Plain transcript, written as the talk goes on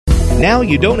Now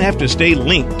you don't have to stay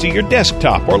linked to your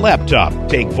desktop or laptop.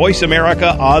 Take Voice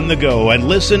America on the go and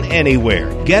listen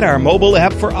anywhere. Get our mobile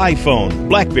app for iPhone,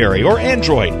 BlackBerry, or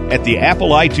Android at the Apple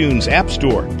iTunes App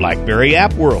Store, BlackBerry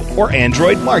App World, or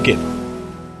Android Market.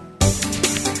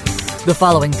 The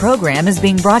following program is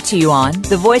being brought to you on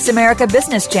the Voice America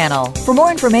Business Channel. For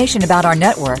more information about our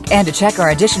network and to check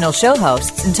our additional show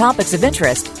hosts and topics of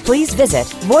interest, please visit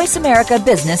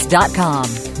voiceamericabusiness.com.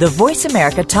 The Voice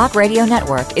America Talk Radio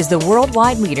Network is the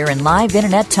worldwide leader in live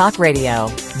Internet talk radio.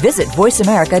 Visit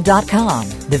voiceamerica.com.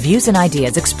 The views and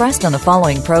ideas expressed on the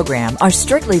following program are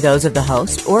strictly those of the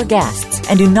host or guests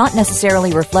and do not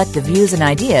necessarily reflect the views and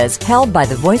ideas held by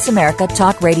the Voice America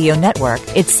Talk Radio Network,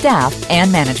 its staff,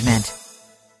 and management.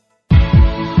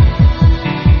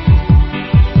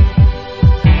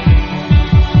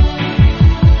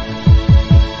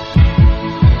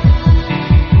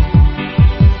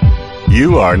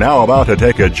 You are now about to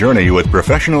take a journey with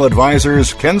professional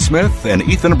advisors Ken Smith and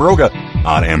Ethan Broga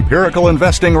on Empirical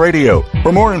Investing Radio.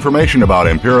 For more information about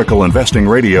Empirical Investing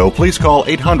Radio, please call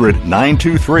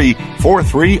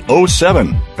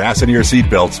 800-923-4307. Fasten your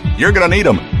seatbelts. You're going to need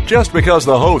them. Just because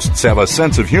the hosts have a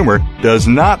sense of humor does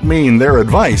not mean their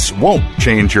advice won't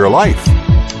change your life.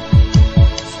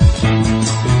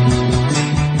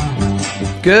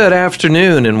 Good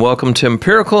afternoon and welcome to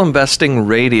Empirical Investing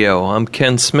Radio. I'm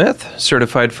Ken Smith,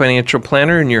 certified financial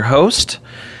planner and your host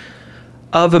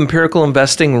of Empirical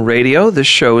Investing Radio. This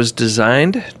show is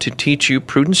designed to teach you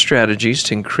prudent strategies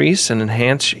to increase and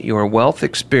enhance your wealth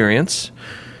experience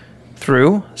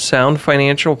through sound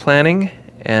financial planning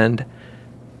and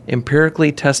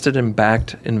empirically tested and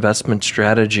backed investment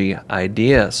strategy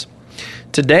ideas.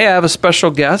 Today I have a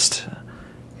special guest.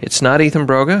 It's not Ethan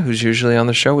Broga, who's usually on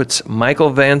the show. It's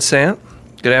Michael Van Sant.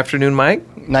 Good afternoon, Mike.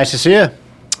 Nice to see you.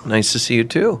 Nice to see you,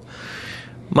 too.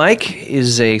 Mike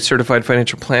is a certified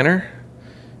financial planner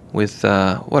with,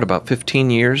 about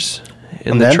 15 years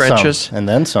in the trenches? And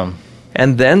then some.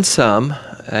 And then some.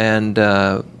 And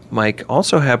Mike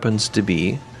also happens to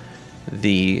be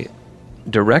the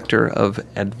director of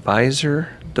advisor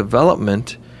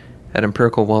development at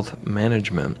Empirical Wealth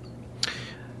Management.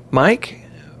 Mike,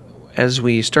 as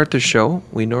we start the show,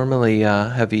 we normally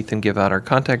have Ethan give out our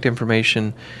contact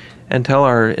information and tell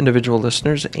our individual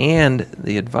listeners and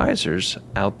the advisors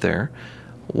out there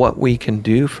what we can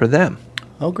do for them.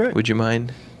 Oh, great. Would you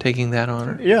mind taking that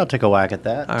honor? Yeah, I'll take a whack at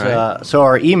that. All right. So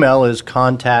our email is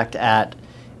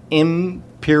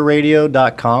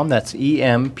contact@empiradio.com. That's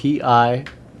EMPI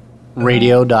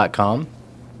radio.com.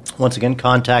 Once again,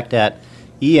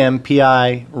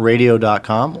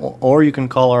 contact@empiradio.com. Or you can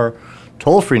call our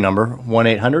toll-free number,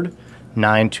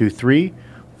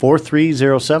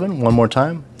 1-800-923-4307. One more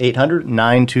time,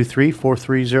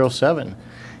 800-923-4307.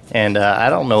 And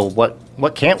I don't know,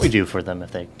 what can't we do for them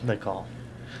if they call?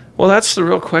 Well, that's the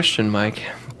real question, Mike.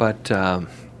 But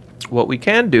what we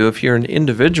can do, if you're an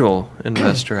individual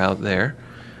investor out there,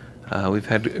 we've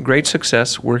had great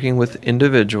success working with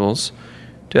individuals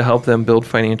to help them build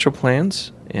financial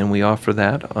plans, and we offer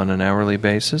that on an hourly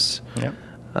basis. Yep.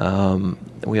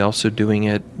 We also do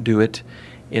it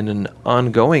in an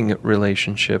ongoing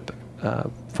relationship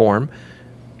form,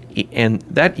 and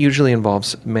that usually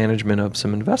involves management of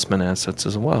some investment assets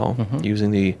as well, using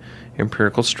the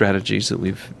empirical strategies that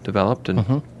we've developed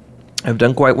and have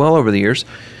done quite well over the years.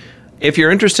 If you're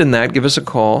interested in that, give us a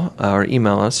call or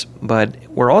email us, but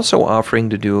we're also offering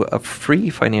to do a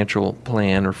free financial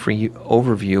plan or free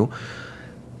overview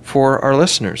for our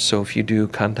listeners. So if you do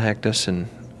contact us and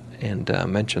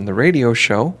mention the radio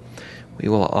show, we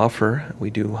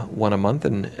do one a month,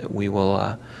 and we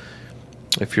will,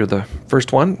 if you're the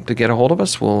first one to get a hold of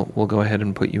us, we'll go ahead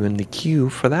and put you in the queue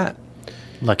for that.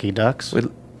 Lucky ducks. We'd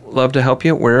love to help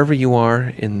you wherever you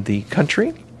are in the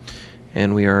country,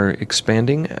 and we are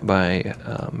expanding by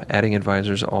adding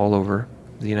advisors all over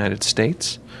the United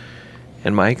States.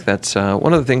 And Mike, that's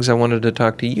one of the things I wanted to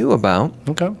talk to you about.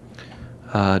 Okay.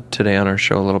 Today on our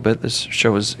show a little bit. This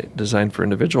show is designed for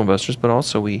individual investors, but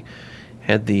also we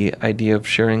had the idea of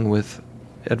sharing with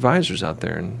advisors out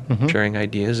there and sharing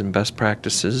ideas and best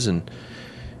practices and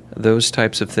those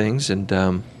types of things.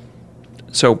 And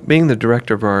so being the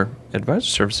director of our advisor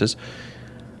services,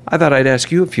 I thought I'd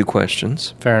ask you a few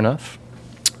questions. Fair enough.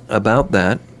 About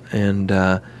that. And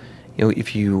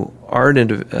if you are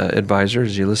an advisor,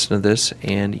 as you listen to this,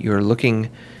 and you're looking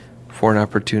for an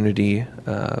opportunity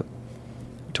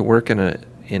to work in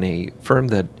a firm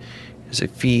that is a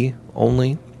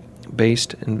fee-only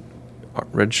based and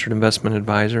registered investment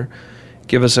advisor,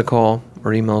 give us a call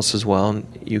or email us as well. And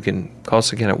you can call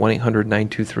us again at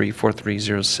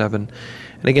 1-800-923-4307.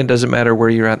 And again, it doesn't matter where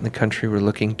you're at in the country, we're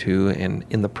looking to and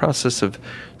in the process of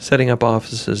setting up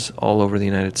offices all over the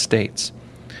United States.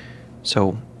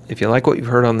 So if you like what you've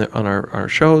heard on our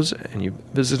shows and you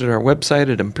visited our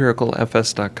website at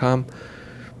empiricalfs.com,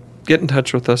 get in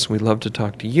touch with us. We'd love to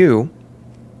talk to you.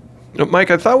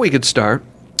 Mike, I thought we could start.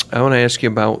 I want to ask you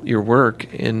about your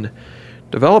work in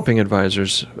developing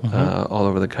advisors all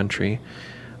over the country.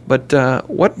 But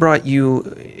what brought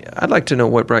you, I'd like to know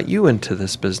what brought you into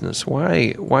this business.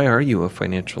 Why are you a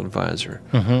financial advisor?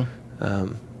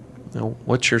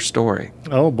 What's your story?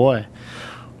 Oh, boy.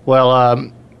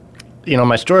 Well,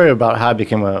 my story about how I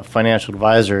became a financial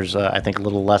advisor is, I think, a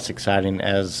little less exciting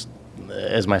as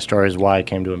my story is why I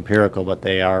came to Empirical, but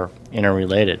they are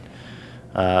interrelated.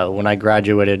 When I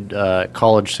graduated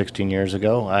college 16 years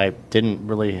ago, I didn't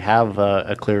really have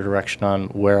a clear direction on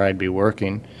where I'd be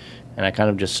working, and I kind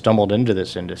of just stumbled into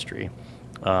this industry.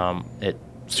 It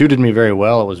suited me very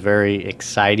well. It was very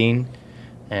exciting,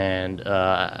 and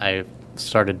I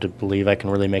started to believe I can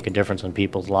really make a difference in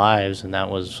people's lives, and that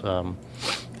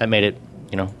made it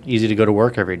easy to go to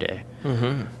work every day.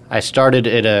 I started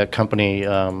at a company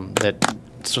that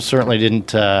certainly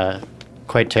didn't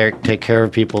quite take care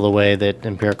of people the way that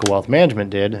Empirical Wealth Management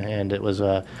did, and it was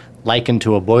likened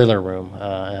to a boiler room.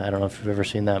 I don't know if you've ever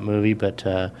seen that movie, but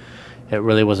it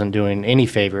really wasn't doing any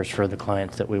favors for the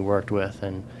clients that we worked with,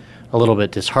 and a little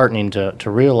bit disheartening to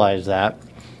realize that.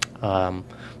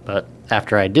 But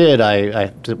after I did,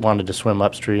 I wanted to swim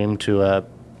upstream to a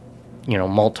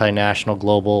multinational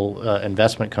global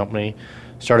investment company.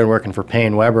 Started working for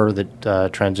Payne Weber that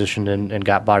transitioned and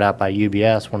got bought out by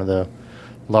UBS, one of the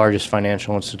largest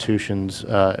financial institutions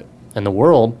in the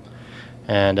world.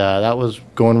 And that was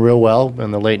going real well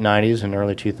in the late 90s and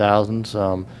early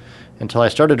 2000s until I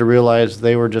started to realize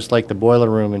they were just like the boiler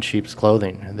room in sheep's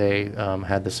clothing. They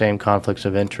had the same conflicts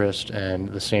of interest and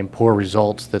the same poor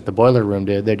results that the boiler room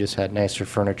did. They just had nicer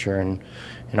furniture and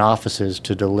offices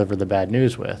to deliver the bad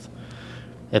news with.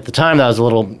 At the time, that was a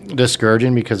little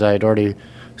discouraging because I had already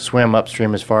swam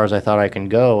upstream as far as I thought I can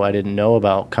go. I didn't know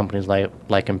about companies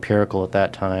like Empirical at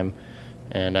that time,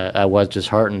 and I was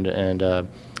disheartened and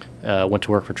went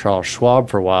to work for Charles Schwab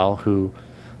for a while, who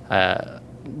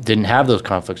didn't have those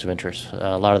conflicts of interest.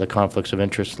 A lot of the conflicts of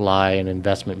interest lie in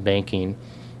investment banking,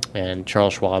 and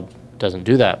Charles Schwab doesn't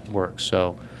do that work.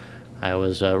 So I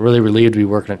was really relieved to be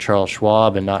working at Charles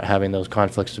Schwab and not having those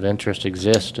conflicts of interest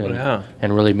exist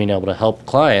and really being able to help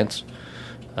clients.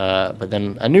 But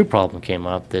then a new problem came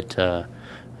up that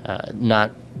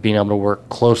not being able to work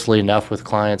closely enough with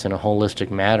clients in a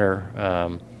holistic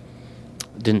manner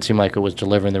didn't seem like it was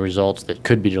delivering the results that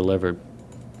could be delivered.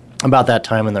 About that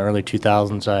time in the early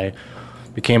 2000s, I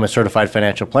became a certified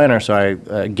financial planner, so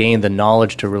I gained the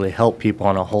knowledge to really help people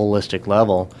on a holistic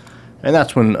level. And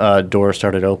that's when doors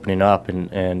started opening up,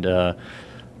 and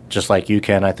just like you,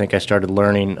 Ken, I think I started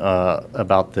learning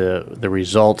about the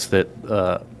results that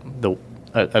a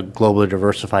globally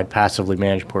diversified, passively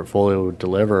managed portfolio would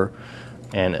deliver,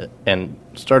 and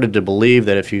started to believe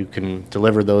that if you can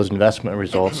deliver those investment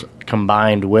results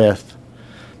combined with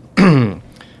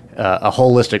a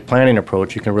holistic planning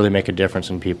approach, you can really make a difference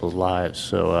in people's lives.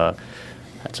 So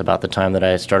that's about the time that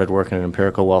I started working in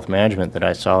Empirical Wealth Management that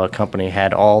I saw a company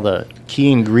had all the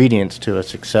key ingredients to a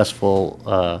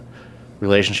successful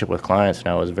relationship with clients, and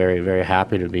I was very, very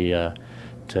happy to be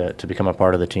to become a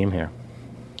part of the team here.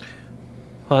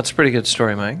 Well, that's a pretty good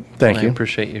story, Mike. Thank you. I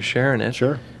appreciate you sharing it.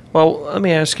 Sure. Well, let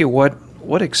me ask you,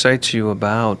 what excites you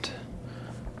about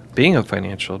being a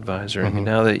financial advisor? I mean,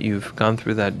 now that you've gone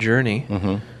through that journey,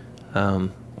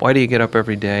 why do you get up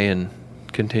every day and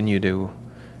continue to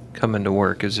come into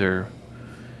work? Is there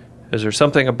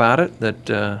something about it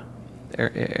that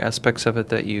aspects of it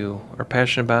that you are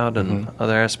passionate about, and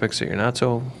other aspects that you're not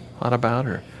so hot about,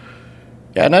 or?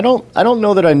 Yeah, and I don't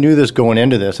know that I knew this going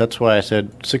into this. That's why I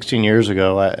said 16 years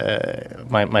ago.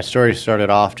 My story started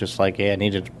off just like, hey, I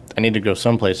need to go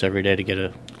someplace every day to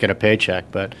get a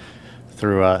paycheck, but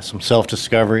through some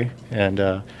self-discovery, and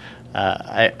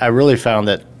I really found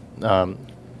that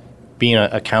being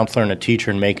a counselor and a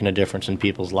teacher and making a difference in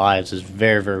people's lives is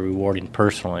very, very rewarding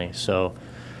personally. So,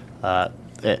 to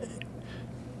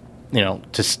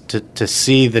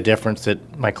see the difference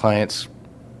that my clients.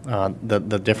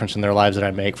 The difference in their lives that I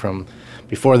make from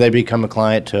before they become a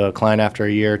client to a client after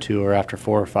a year or two or after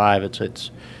 4 or 5,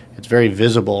 it's very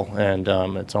visible, and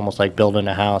it's almost like building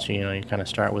a house. You kind of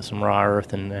start with some raw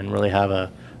earth and really have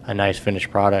a nice finished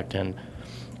product, and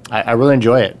I really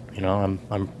enjoy it.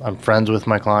 I'm friends with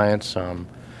my clients.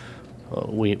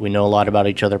 We know a lot about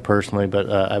each other personally, but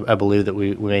I believe that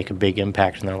we make a big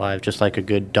impact in their lives, just like a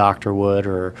good doctor would,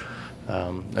 or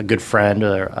a good friend,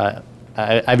 or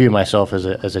I view myself as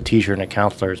a teacher and a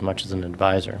counselor as much as an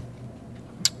advisor.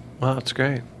 Well, that's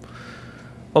great.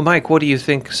 Well, Mike, what do you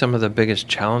think some of the biggest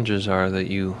challenges are that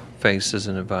you face as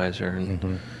an advisor,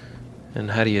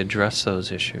 and how do you address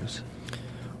those issues?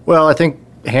 Well, I think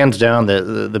hands down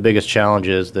the biggest challenge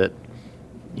is that,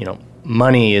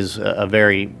 money is a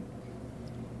very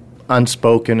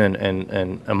unspoken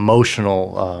and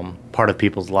emotional part of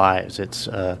people's lives. It's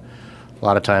a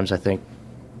lot of times I think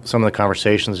some of the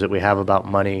conversations that we have about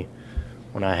money,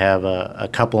 when I have a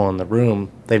couple in the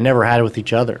room, they've never had it with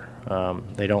each other.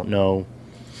 They don't know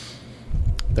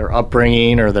their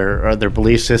upbringing or their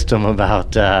belief system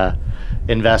about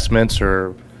investments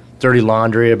or dirty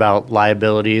laundry about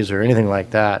liabilities or anything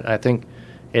like that. I think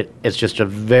it's just a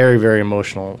very, very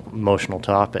emotional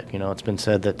topic. It's been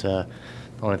said that the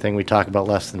only thing we talk about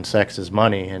less than sex is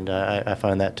money, and I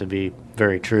find that to be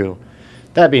very true.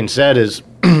 That being said, is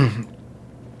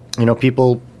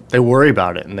people, they worry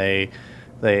about it, and I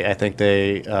think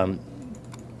they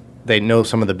know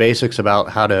some of the basics about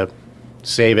how to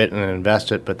save it and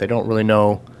invest it, but they don't really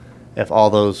know if all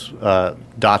those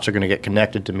dots are going to get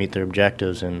connected to meet their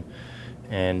objectives. And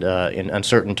in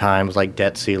uncertain times like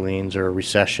debt ceilings or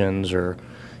recessions or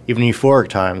even euphoric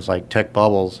times like tech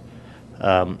bubbles,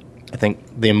 I think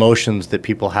the emotions that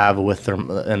people have with their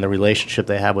and the relationship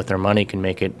they have with their money can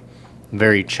make it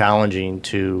very challenging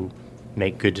to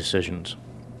make good decisions.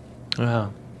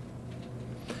 Wow.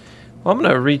 Well, I'm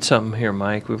going to read something here,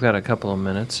 Mike. We've got a couple of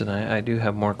minutes, and I do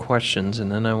have more questions,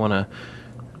 and then I want to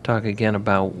talk again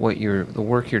about the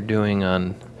work you're doing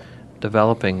on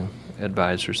developing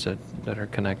advisors that are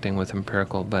connecting with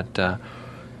Empirical. But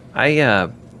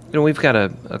we've got a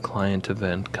client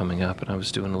event coming up, and I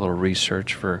was doing a little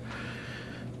research for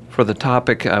the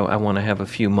topic. I want to have a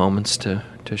few moments to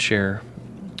share.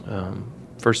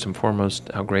 First and foremost,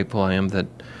 how grateful I am that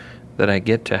I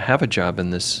get to have a job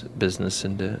in this business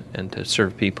and to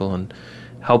serve people and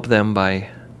help them by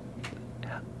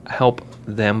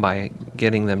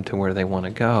getting them to where they want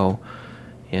to go.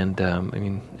 And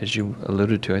as you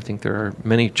alluded to, I think there are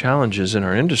many challenges in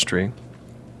our industry,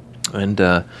 and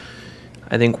I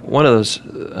think one of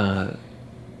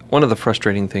the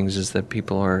frustrating things is that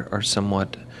people are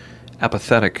somewhat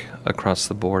apathetic across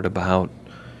the board about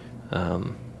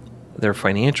their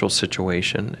financial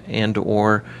situation, and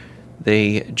or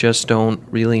they just don't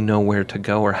really know where to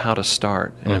go or how to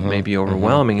start, and it may be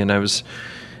overwhelming. And I was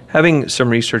having some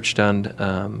research done,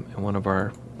 and one of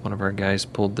our guys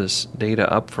pulled this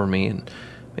data up for me, and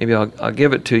maybe I'll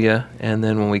give it to you, and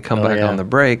then when we come back on the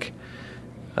break,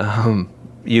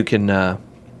 you can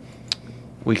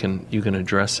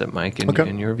address it, Mike,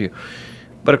 in your view.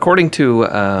 But according to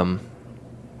let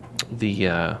me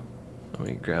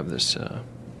grab this.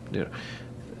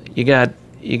 You got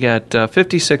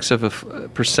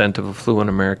 56% of affluent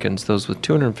Americans, those with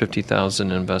 250,000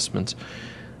 investments,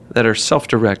 that are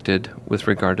self-directed with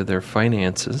regard to their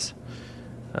finances.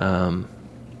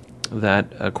 That,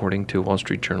 according to Wall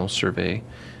Street Journal survey,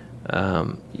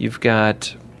 you've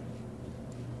got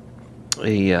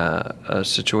a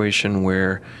situation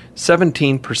where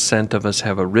 17% of us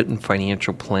have a written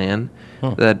financial plan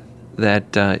that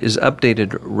is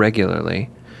updated regularly.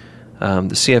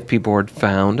 The CFP board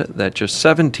found that just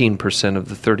 17% of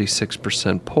the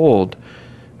 36% polled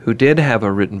who did have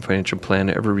a written financial plan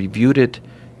ever reviewed it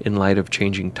in light of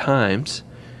changing times,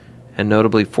 and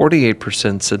notably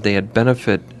 48% said they had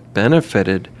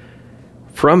benefited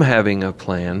from having a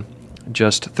plan.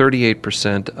 Just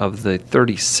 38% of the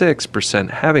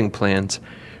 36% having plans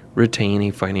retain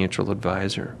a financial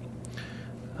advisor.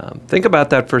 Think about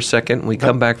that for a second. When we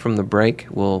come back from the break,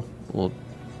 we'll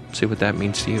see what that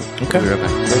means to you. Okay. We'll be right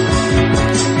back.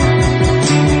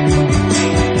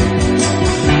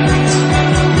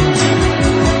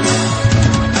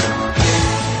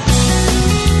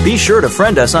 Be sure to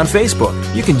friend us on Facebook.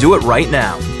 You can do it right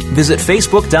now. Visit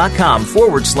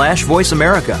Facebook.com/Voice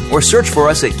America or search for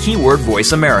us at keyword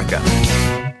Voice America.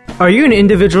 Are you an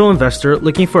individual investor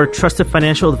looking for a trusted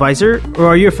financial advisor, or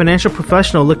are you a financial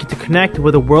professional looking to connect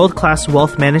with a world-class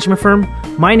wealth management firm?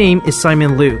 My name is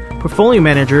Simon Liu, Portfolio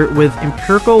Manager with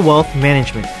Empirical Wealth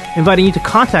Management, inviting you to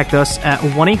contact us at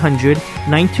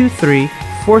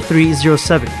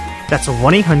 1-800-923-4307. That's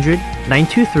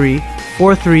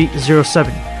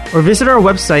 1-800-923-4307. Or visit our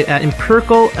website at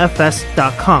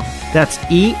empiricalfs.com. That's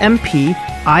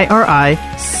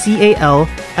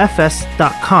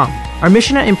EMPIRICALFS.com. Our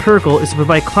mission at Empirical is to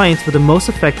provide clients with the most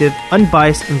effective,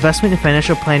 unbiased investment and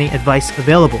financial planning advice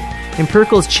available.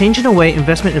 Empirical is changing the way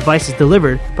investment advice is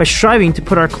delivered by striving to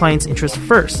put our clients' interests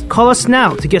first. Call us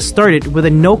now to get started with a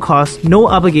no-cost,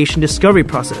 no-obligation discovery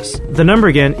process. The number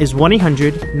again is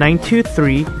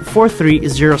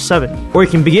 1-800-923-4307, or you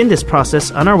can begin this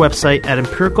process on our website at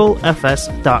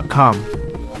empiricalfs.com.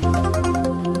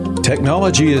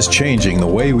 Technology is changing the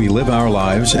way we live our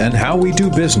lives and how we do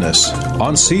business.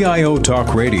 On CIO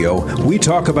Talk Radio, we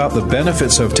talk about the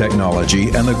benefits of technology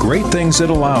and the great things it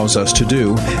allows us to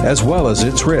do, as well as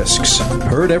its risks.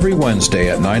 Heard every Wednesday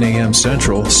at 9 a.m.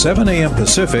 Central, 7 a.m.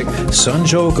 Pacific,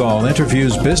 Sanjog Gall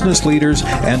interviews business leaders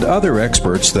and other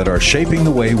experts that are shaping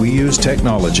the way we use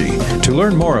technology. To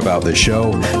learn more about the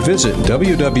show, visit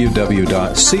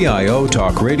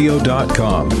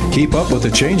www.ciotalkradio.com. Keep up with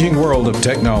the changing world of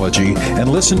technology and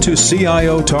listen to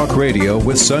CIO Talk Radio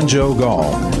with Sanjog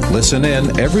Gall. Listen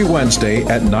in every Wednesday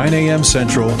at 9 a.m.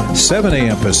 Central, 7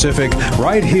 a.m. Pacific,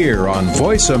 right here on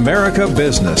Voice America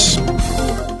Business.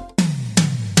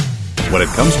 When it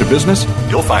comes to business,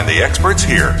 you'll find the experts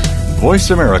here. Voice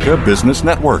America Business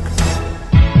Network.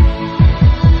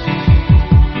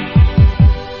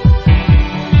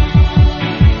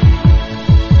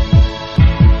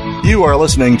 You are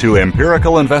listening to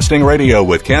Empirical Investing Radio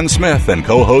with Ken Smith and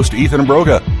co-host Ethan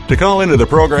Broga. To call into the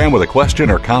program with a question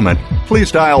or comment, please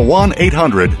dial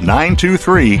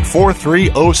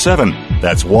 1-800-923-4307.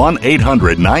 That's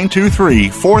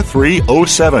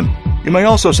 1-800-923-4307. You may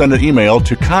also send an email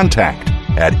to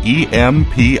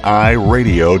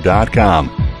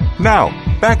contact@empiradio.com. Now,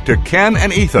 back to Ken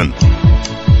and Ethan.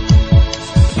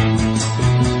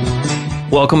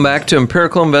 Welcome back to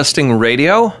Empirical Investing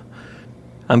Radio.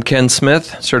 I'm Ken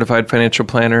Smith, Certified Financial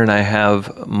Planner, and I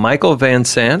have Michael Van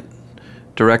Sant,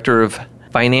 Director of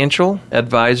Financial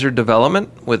Advisor Development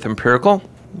with Empirical,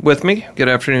 with me. Good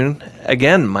afternoon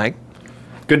again, Mike.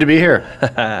 Good to be here.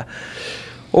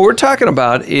 What we're talking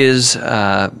about is,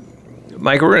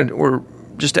 Mike, we're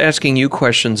just asking you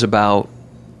questions about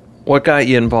what got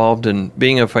you involved in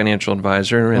being a financial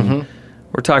advisor, and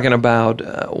we're talking about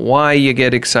why you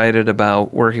get excited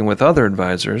about working with other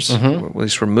advisors, at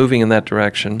least we're moving in that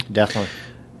direction. Definitely.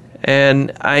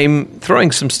 And I'm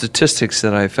throwing some statistics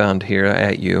that I found here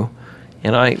at you,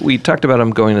 and we talked about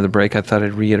them going to the break. I thought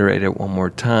I'd reiterate it one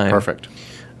more time. Perfect.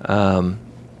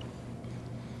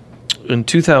 In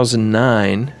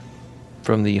 2009,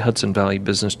 from the Hudson Valley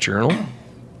Business Journal,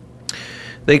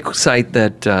 they cite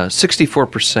that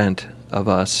 64% of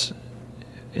us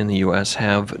in the U.S.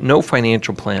 have no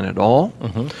financial plan at all.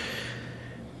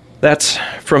 That's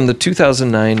from the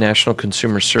 2009 National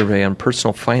Consumer Survey on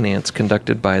Personal Finance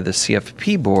conducted by the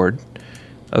CFP Board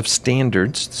of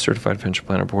Standards, Certified Financial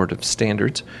Planner Board of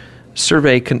Standards.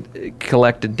 Survey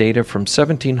collected data from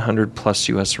 1,700 plus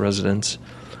U.S. residents,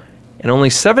 and only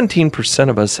 17%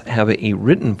 of us have a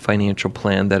written financial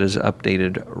plan that is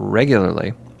updated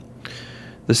regularly.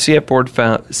 The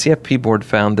CFP Board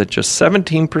found that just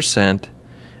 17%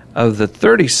 of the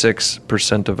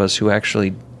 36% of us who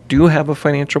actually do have a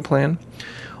financial plan,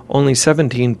 only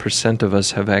 17% of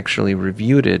us have actually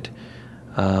reviewed it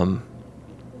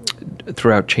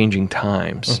throughout changing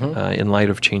times, in light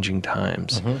of changing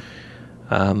times.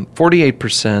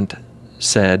 48%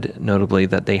 said, notably,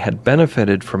 that they had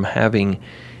benefited from having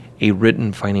a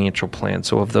written financial plan.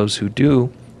 So of those who do,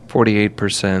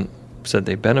 48% said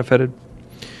they benefited.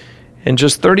 And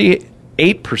just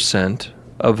 38%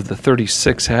 of the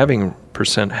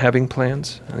 36% having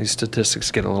plans. These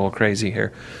statistics get a little crazy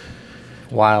here.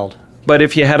 Wild. But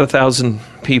if you had 1,000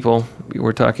 people,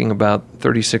 we're talking about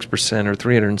 36% or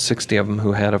 360 of them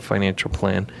who had a financial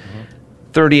plan.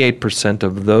 38%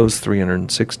 of those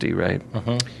 360, right,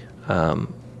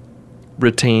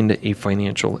 retained a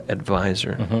financial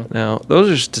advisor. Now,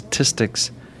 those are statistics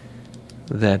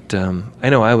that I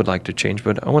know I would like to change,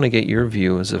 but I want to get your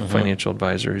view as a financial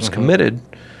advisor who's committed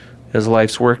his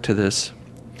life's work to this.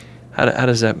 How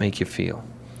does that make you feel?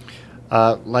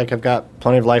 Like I've got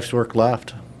plenty of life's work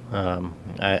left.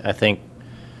 I think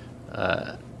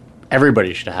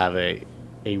everybody should have a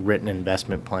written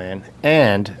investment plan,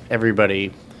 and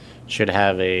everybody should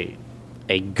have a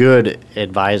good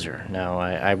advisor. Now,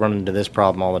 I run into this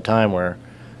problem all the time where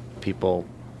people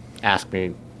ask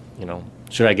me,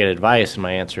 should I get advice? And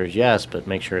my answer is yes, but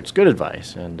make sure it's good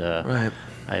advice. And Right.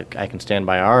 I can stand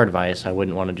by our advice. I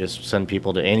wouldn't want to just send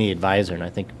people to any advisor, and I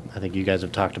think you guys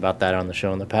have talked about that on the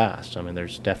show in the past. I mean,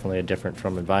 there's definitely a different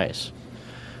from advice.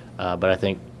 But I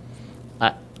think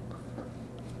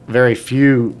very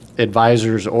few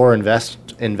advisors or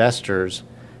investors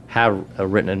have a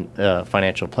written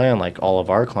financial plan like all of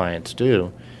our clients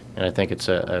do, and I think it's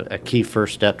a key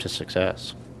first step to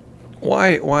success.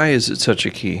 Why is it such a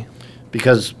key?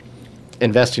 Because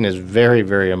investing is very,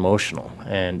 very emotional,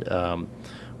 and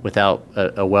without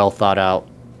a well thought out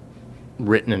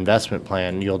written investment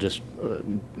plan, you'll just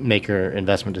make your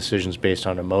investment decisions based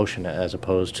on emotion as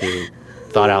opposed to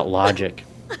thought out logic.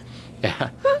 Yeah,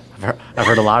 I've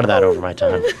heard a lot of that over my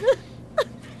time.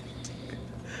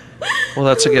 Well,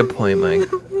 that's a good point, Mike.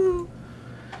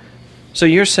 So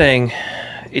you're saying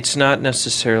it's not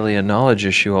necessarily a knowledge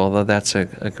issue, although that's a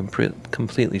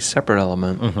completely separate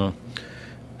element.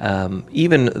 Mm-hmm.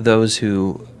 Even those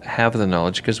who have the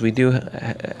knowledge, because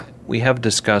we have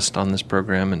discussed on this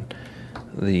program and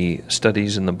the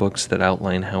studies and the books that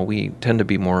outline how we tend to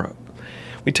be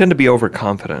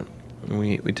overconfident.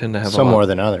 We tend to have some more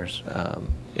than others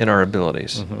in our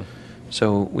abilities. Mm-hmm.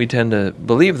 So we tend to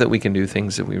believe that we can do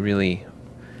things that we really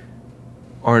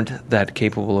aren't that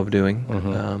capable of doing,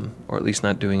 mm-hmm. Or at least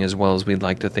not doing as well as we'd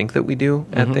like to think that we do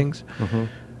at mm-hmm. things. Mm-hmm.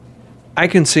 I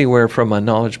can see where, from a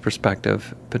knowledge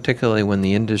perspective, particularly when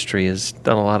the industry has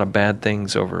done a lot of bad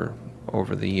things over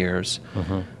the years,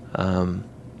 mm-hmm.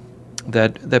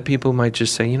 That people might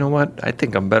just say, you know what, I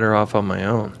think I'm better off on my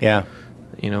own. Yeah.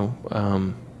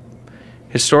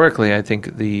 Historically, I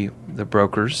think the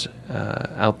brokers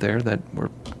out there that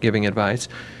were giving advice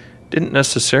didn't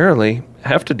necessarily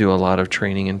have to do a lot of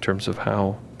training in terms of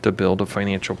how to build a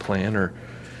financial plan. Or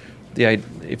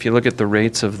if you look at the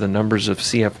rates of the numbers of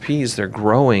CFPs, they're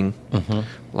growing mm-hmm.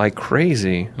 like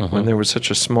crazy mm-hmm. when there was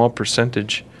such a small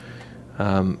percentage.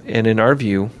 And in our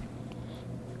view,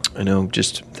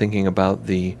 just thinking about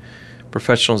the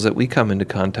professionals that we come into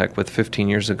contact with 15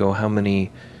 years ago, how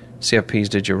many CFPs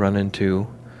did you run into?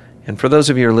 And for those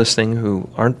of you who are listening who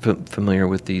aren't familiar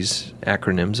with these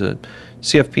acronyms, a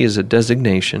CFP is a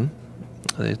designation.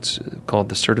 It's called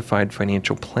the Certified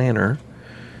Financial Planner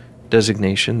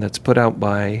designation that's put out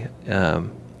by the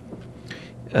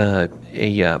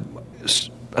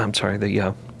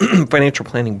Financial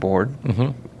Planning Board.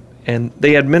 Mm-hmm. And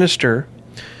they administer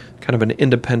kind of an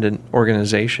independent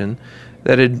organization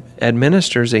that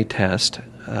administers a test,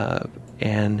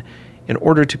 and in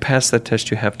order to pass that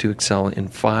test, you have to excel in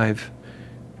 5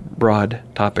 broad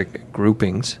topic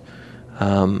groupings.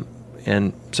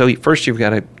 And so first you've got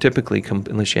to typically,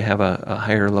 unless you have a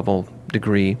higher level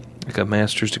degree, like a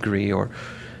master's degree, or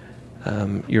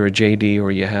you're a JD,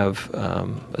 or you have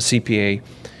a CPA,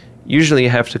 usually you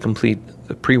have to complete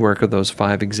the pre-work of those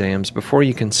 5 exams before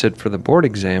you can sit for the board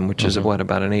exam, which mm-hmm. is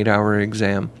about an 8-hour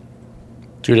exam.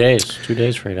 2 days. 2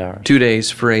 days for 8 hours. 2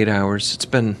 days for 8 hours. It's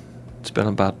been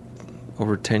about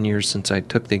over 10 years since I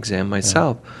took the exam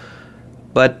myself. Yeah.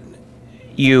 But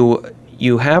you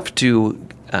have to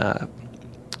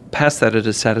pass that at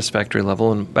a satisfactory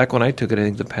level. And back when I took it, I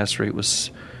think the pass rate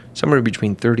was somewhere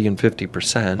between 30 and 50%.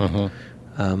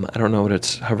 Mm-hmm. I don't know what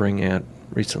it's hovering at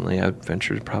recently. I would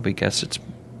venture to probably guess it's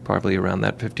probably around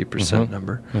that 50% mm-hmm.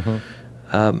 number. Mm-hmm.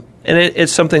 And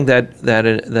it's something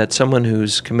that someone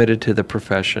who's committed to the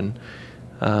profession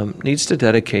needs to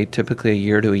dedicate typically a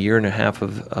year to a year and a half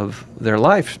of their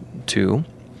life to,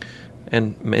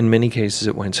 and in many cases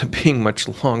it winds up being much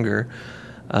longer,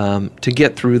 to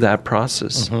get through that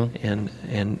process. Mm-hmm.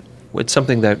 And it's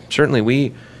something that certainly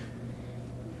we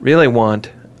really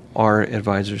want our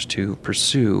advisors to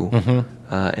pursue mm-hmm.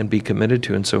 And be committed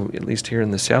to. And so at least here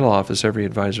in the Seattle office, every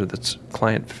advisor that's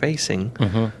client-facing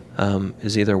mm-hmm.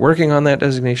 is either working on that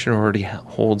designation or already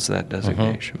holds that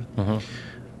designation. Mm-hmm.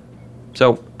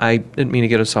 So I didn't mean to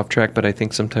get us off track, but I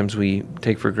think sometimes we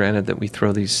take for granted that we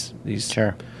throw these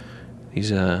Sure.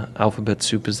 these alphabet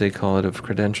soup, as they call it, of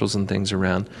credentials and things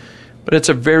around. But it's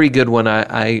a very good one.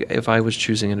 If I was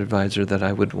choosing an advisor that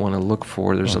I would want to look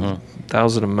for, there's mm-hmm.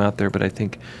 1,000 of them out there, but I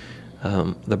think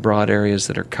the broad areas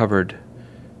that are covered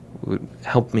would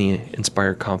help me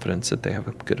inspire confidence that they have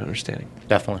a good understanding.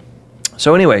 Definitely.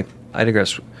 So anyway, I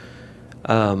digress.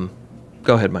 Go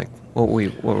ahead, Mike. What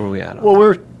were we at? Well,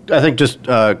 we're, I think, just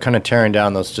kind of tearing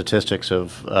down those statistics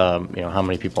of how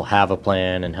many people have a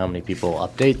plan and how many people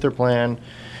update their plan,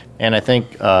 and I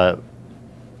think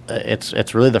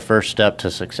it's really the first step to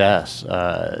success.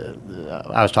 I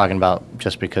was talking about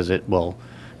just because it will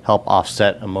help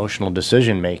offset emotional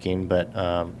decision making, but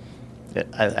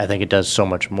I think it does so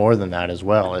much more than that as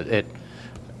well.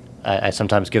 I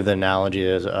sometimes give the analogy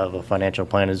of a financial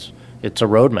plan is it's a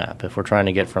roadmap. If we're trying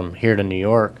to get from here to New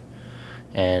York,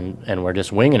 and we're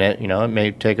just winging it, it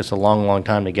may take us a long, long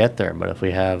time to get there. But if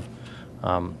we have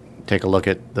take a look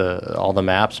at all the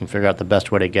maps and figure out the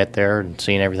best way to get there and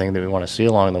seeing everything that we want to see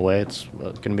along the way, it's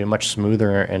going to be a much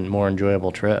smoother and more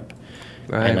enjoyable trip.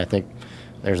 Right. And I think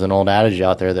there's an old adage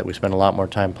out there that we spend a lot more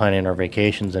time planning our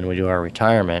vacations than we do our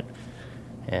retirement.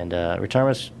 And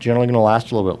retirement's generally going to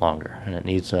last a little bit longer, and it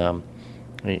needs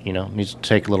needs to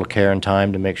take a little care and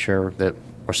time to make sure that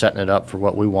we're setting it up for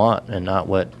what we want and not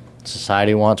what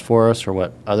society wants for us or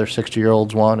what other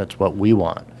 60-year-olds want. It's what we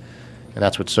want. And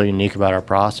that's what's so unique about our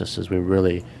process is we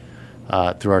really,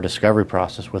 through our discovery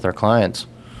process with our clients,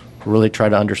 really try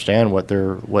to understand what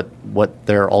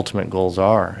their ultimate goals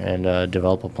are and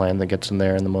develop a plan that gets them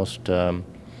there in the most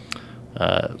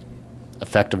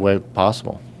effective way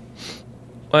possible.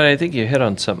 Well, I think you hit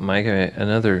on something, Mike.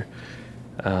 Another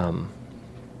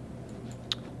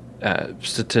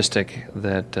statistic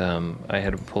that I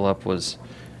had to pull up was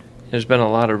there's been a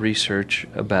lot of research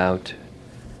about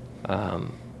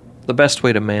the best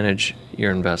way to manage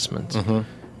your investments.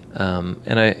 And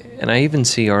I even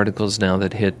see articles now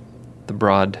that hit the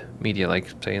broad media, like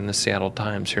say in the Seattle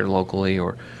Times here locally,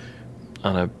 or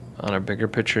on a bigger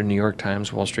picture, New York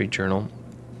Times, Wall Street Journal,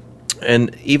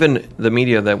 and even the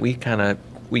media that we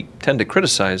tend to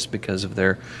criticize because of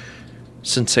their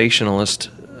sensationalist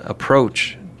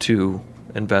approach to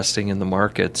investing in the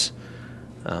markets.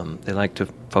 They like to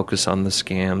focus on the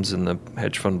scams and the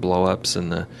hedge fund blowups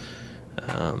and the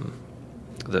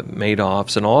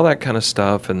Madoffs and all that kind of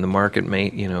stuff, and the market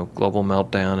global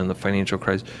meltdown and the financial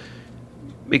crisis,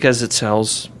 because it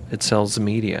sells the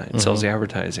media, it sells the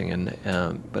advertising, and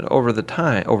but over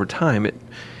time,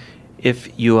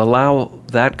 if you allow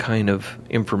that kind of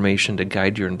information to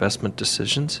guide your investment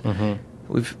decisions,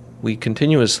 we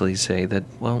continuously say that,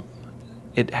 well,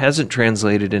 it hasn't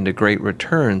translated into great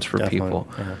returns for people.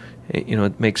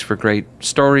 It makes for great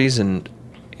stories and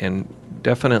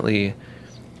definitely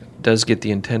does get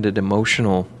the intended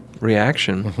emotional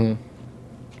reaction.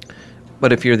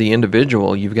 But if you're the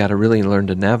individual, you've got to really learn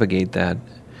to navigate that.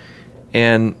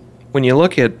 And when you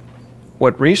look at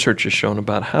what research has shown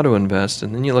about how to invest,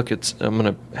 and then you look at,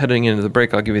 heading into the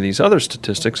break, I'll give you these other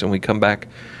statistics, and we come back.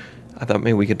 I thought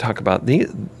maybe we could talk about these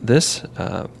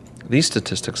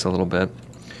statistics a little bit.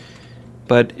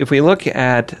 But if we look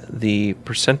at the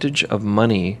percentage of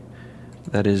money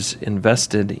that is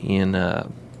invested in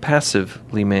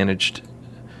passively managed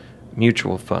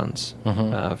mutual funds,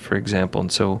 for example,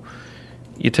 and so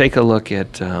you take a look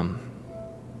at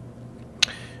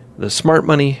the smart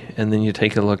money, and then you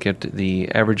take a look at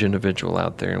the average individual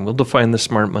out there, and we'll define the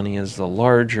smart money as the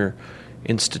larger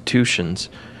institutions.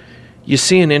 You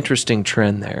see an interesting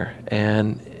trend there,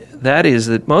 and that is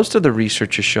that most of the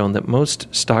research has shown that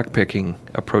most stock picking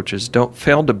approaches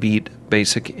fail to beat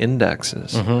basic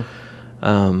indexes.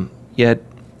 Yet,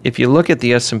 if you look at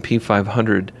the S&P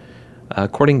 500,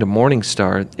 according to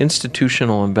Morningstar,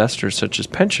 institutional investors such as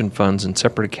pension funds and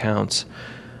separate accounts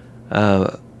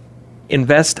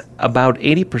invest about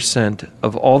 80%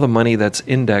 of all the money that's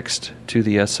indexed to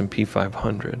the S&P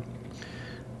 500.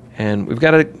 And we've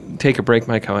got to take a break,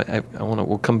 Mike.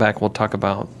 We'll come back. We'll talk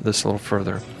about this a little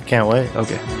further. Can't wait.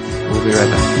 Okay. We'll be right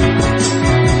back.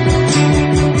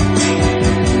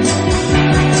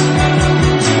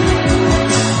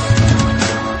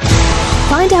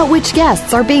 Find out which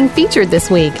guests are being featured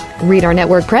this week. Read our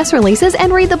network press releases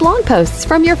and read the blog posts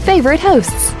from your favorite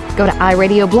hosts. Go to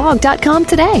iradioblog.com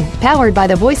today, powered by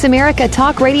the Voice America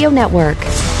Talk Radio Network.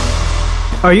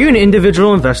 Are you an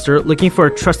individual investor looking for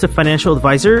a trusted financial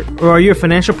advisor, or are you a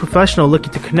financial professional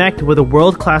looking to connect with a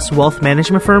world-class wealth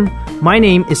management firm? My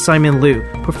name is Simon Liu,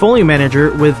 portfolio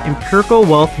manager with Empirical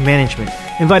Wealth Management,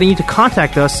 inviting you to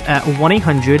contact us at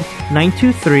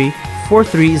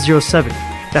 1-800-923-4307.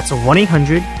 That's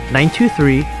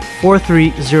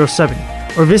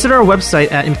 1-800-923-4307. Or visit our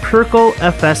website at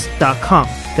empiricalfs.com.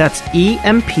 That's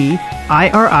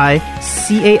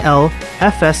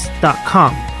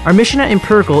EMPIRICALFS.com. Our mission at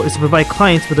Empirical is to provide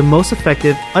clients with the most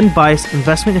effective, unbiased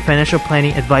investment and financial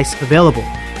planning advice available.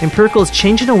 Empirical is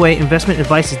changing the way investment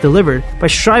advice is delivered by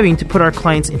striving to put our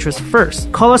clients' interests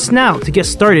first. Call us now to get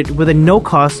started with a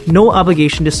no-cost,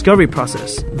 no-obligation discovery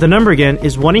process. The number again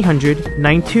is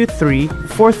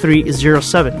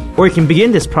 1-800-923-4307. Or you can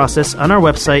begin this process on our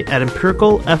website at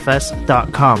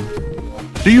empiricalfs.com.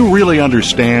 Do you really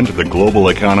understand the global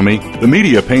economy? The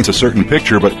media paints a certain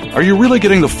picture, but are you really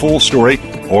getting the full story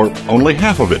or only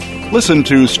half of it? Listen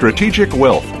to Strategic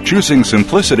Wealth, Choosing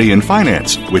Simplicity in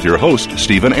Finance with your host,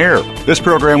 Stephen Eyre. This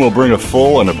program will bring a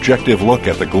full and objective look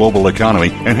at the global economy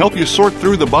and help you sort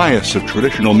through the bias of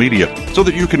traditional media so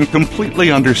that you can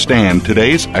completely understand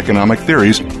today's economic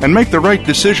theories and make the right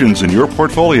decisions in your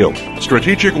portfolio.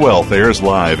 Strategic Wealth airs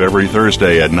live every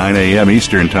Thursday at 9 a.m.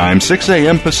 Eastern Time, 6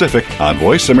 a.m. Pacific on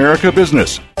Voice America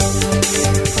Business.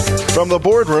 From the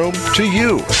boardroom to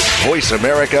you, Voice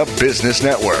America Business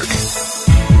Network.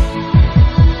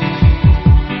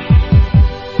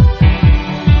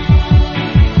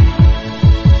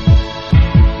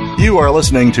 You are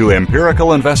listening to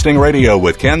Empirical Investing Radio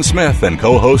with Ken Smith and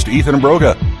co-host Ethan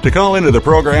Broga. To call into the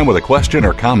program with a question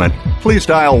or comment, please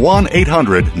dial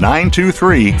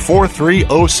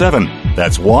 1-800-923-4307.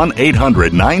 That's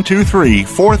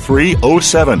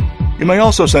 1-800-923-4307. You may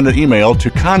also send an email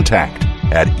to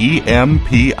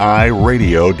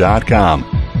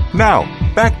contact@empiradio.com.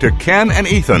 Now, back to Ken and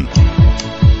Ethan.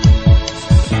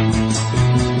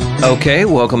 Okay,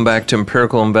 welcome back to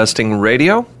Empirical Investing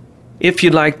Radio. If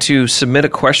you'd like to submit a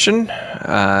question,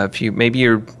 if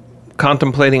you're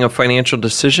contemplating a financial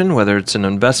decision, whether it's an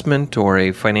investment or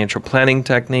a financial planning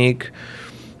technique,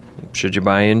 should you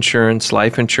buy insurance,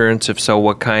 life insurance? If so,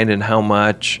 what kind and how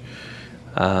much?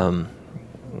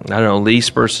 Lease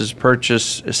versus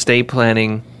purchase, estate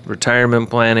planning, retirement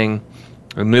planning,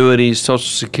 annuities, Social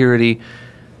Security,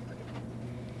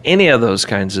 any of those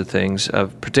kinds of things. A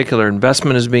particular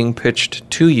investment is being pitched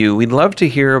to you. We'd love to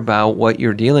hear about what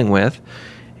you're dealing with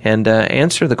and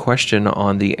answer the question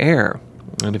on the air.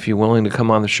 And if you're willing to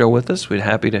come on the show with us, we'd be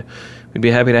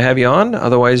happy to have you on.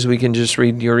 Otherwise, we can just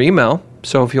read your email.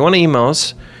 So if you want to email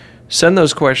us, send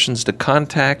those questions to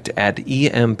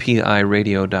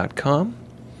contact@empiradio.com,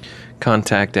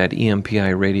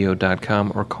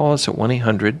 contact@empiradio.com, or call us at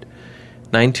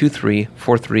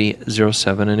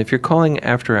 1-800-923-4307. And if you're calling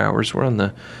after hours, we're on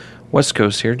the West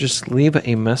Coast here, just leave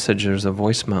a message. There's a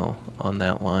voicemail on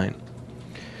that line,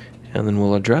 and then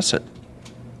we'll address it.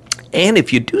 And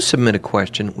if you do submit a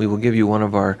question, we will give you one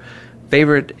of our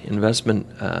favorite investment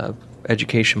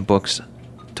education books.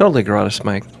 Totally gratis,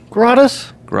 Mike.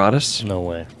 Gratis? Gratis. No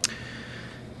way.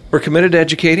 We're committed to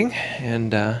educating,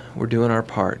 and we're doing our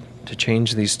part to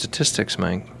change these statistics,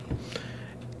 Mike.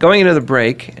 Going into the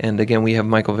break, and again, we have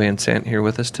Michael Van Sant here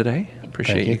with us today.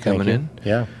 Appreciate you coming in.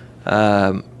 Yeah.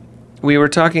 We were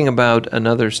talking about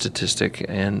another statistic,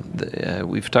 and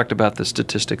we've talked about the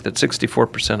statistic that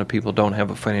 64% of people don't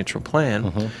have a financial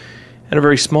plan, and a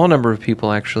very small number of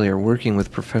people actually are working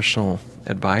with professional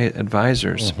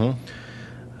advisors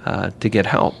to get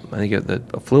help. I think the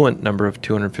affluent number of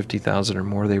 250,000 or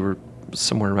more, they were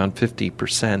somewhere around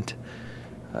 50%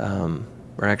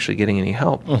 are actually getting any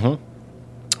help.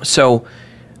 So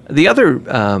the other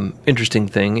interesting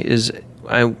thing is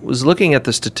I was looking at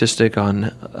the statistic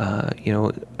on,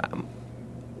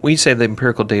 we say the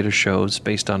empirical data shows,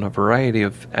 based on a variety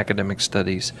of academic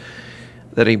studies,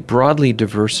 that a broadly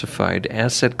diversified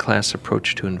asset class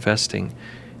approach to investing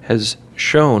has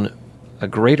shown a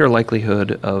greater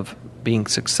likelihood of being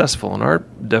successful. And our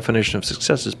definition of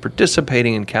success is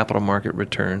participating in capital market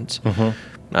returns,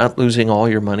 not losing all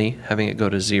your money, having it go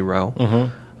to zero,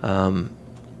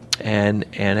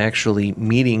 and actually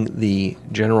meeting the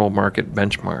general market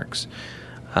benchmarks.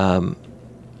 Over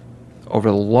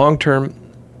the long term,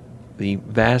 the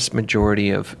vast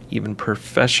majority of even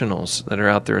professionals that are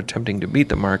out there attempting to beat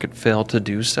the market fail to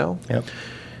do so. Yep.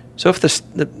 So if the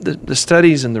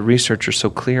studies and the research are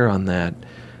so clear on that,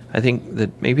 I think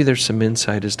that maybe there's some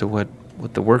insight as to what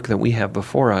the work that we have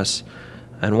before us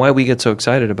and why we get so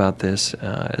excited about this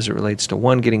as it relates to,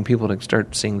 one, getting people to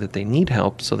start seeing that they need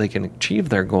help so they can achieve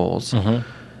their goals.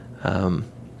 And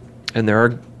there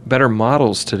are better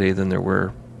models today than there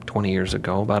were 20 years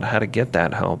ago about how to get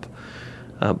that help.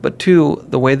 But two,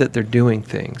 the way that they're doing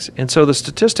things. And so the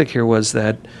statistic here was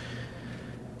that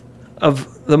of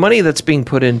the money that's being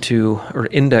put into or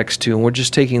indexed to, and we're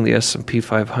just taking the S&P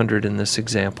 500 in this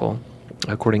example,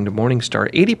 according to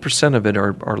Morningstar, 80% of it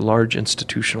are large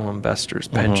institutional investors,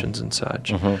 pensions and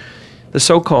such. The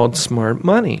so-called smart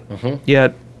money.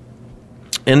 Yet,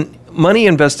 and money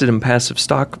invested in passive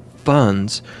stock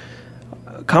funds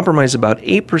comprise about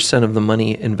 8% of the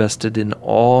money invested in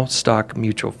all stock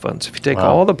mutual funds. If you take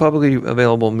all the publicly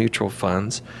available mutual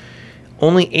funds,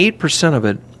 only 8% of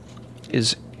it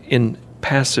is in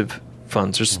passive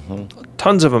funds. There's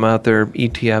tons of them out there,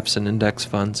 ETFs and index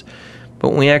funds. But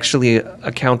when we actually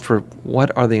account for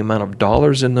what are the amount of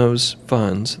dollars in those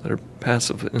funds that are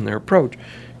passive in their approach,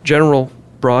 general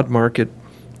broad market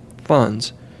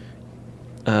funds,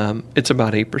 it's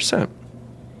about 8%.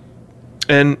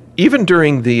 And even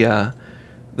during the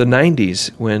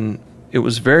 90s, when it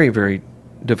was very, very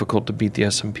difficult to beat the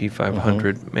S&P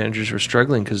 500, managers were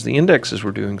struggling because the indexes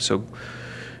were doing so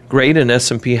great, and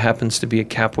S&P happens to be a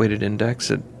cap-weighted index.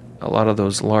 That a lot of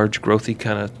those large, growthy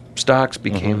kind of stocks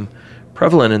became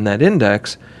prevalent in that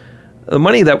index. The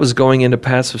money that was going into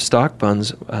passive stock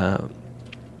funds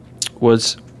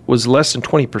was less than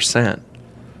 20%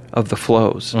 of the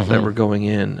flows that were going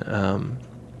in,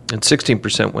 and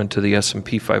 16% went to the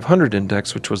S&P 500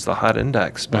 index, which was the hot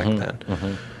index back then.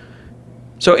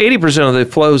 So 80% of the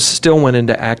flows still went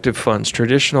into active funds,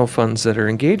 traditional funds that are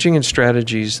engaging in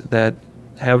strategies that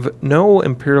have no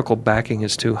empirical backing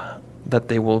as to that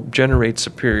they will generate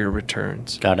superior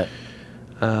returns. Got it.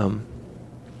 And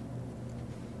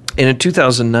in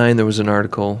 2009, there was an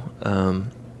article,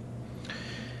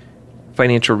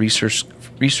 Financial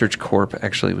Research Corp,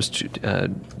 actually it was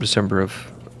December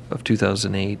of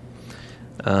 2008.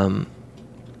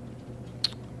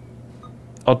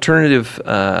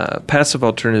 Passive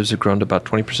alternatives have grown to about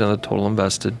 20% of the total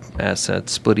invested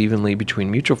assets, split evenly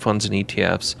between mutual funds and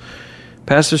ETFs.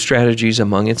 Passive strategies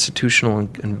among institutional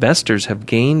investors have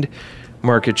gained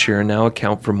market share and now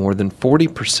account for more than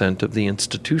 40% of the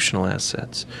institutional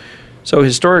assets. So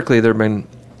historically, there have been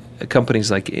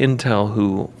companies like Intel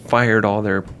who fired all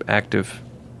their active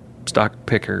stock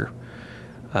picker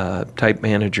type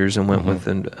managers and went with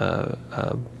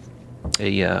a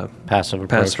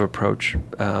passive approach.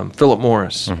 Philip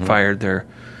Morris fired their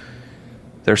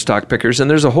stock pickers, and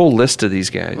there's a whole list of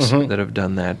these guys that have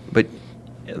done that. But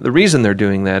the reason they're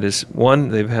doing that is, one,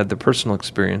 they've had the personal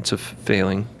experience of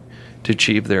failing to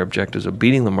achieve their objectives of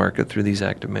beating the market through these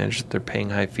active managers that they're paying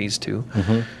high fees to.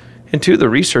 And two, the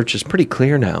research is pretty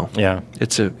clear now. Yeah,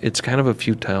 it's kind of a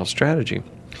futile strategy.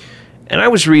 And I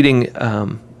was reading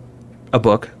a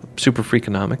book, Super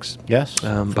Freakonomics,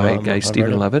 by a guy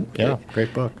Stephen Levitt. Yeah,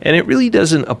 great book. And it really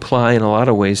doesn't apply in a lot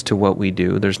of ways to what we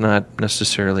do. There's not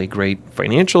necessarily great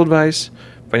financial advice,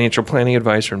 financial planning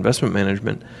advice, or investment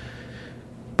management.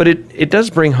 But it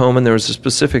does bring home, and there was a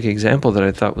specific example that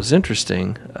I thought was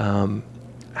interesting,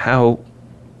 how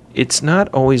it's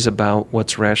not always about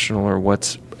what's rational or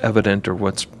what's evident or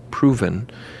what's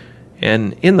proven.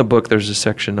 And in the book, there's a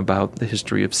section about the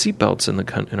history of seatbelts in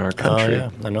our country. Oh, yeah,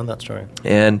 I know that story.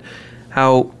 And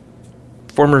how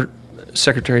former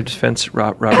Secretary of Defense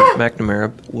Robert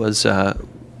McNamara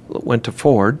went to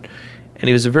Ford, and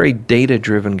he was a very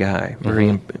data-driven guy,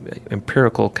 very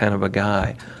empirical kind of a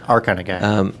guy. Our kind of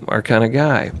guy. Our kind of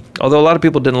guy. Although a lot of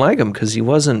people didn't like him because he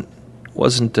wasn't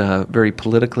very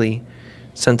politically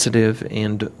sensitive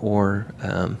or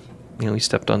he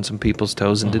stepped on some people's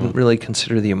toes and didn't really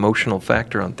consider the emotional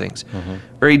factor on things.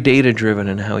 Very data-driven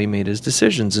in how he made his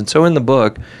decisions. And so in the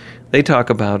book, they talk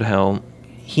about how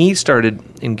he started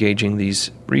engaging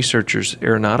these researchers,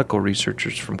 aeronautical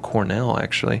researchers from Cornell,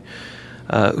 actually,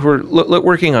 who were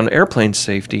working on airplane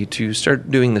safety, to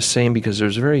start doing the same, because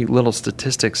there's very little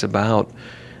statistics about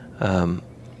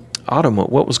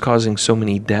what was causing so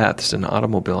many deaths in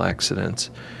automobile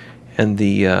accidents. And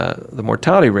the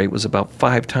mortality rate was about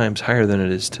 5 times higher than it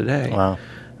is today. Wow.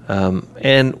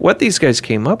 And what these guys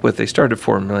came up with, they started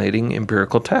formulating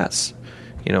empirical tests.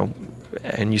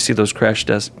 And you see those crash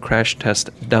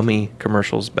test dummy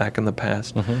commercials back in the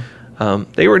past.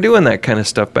 They were doing that kind of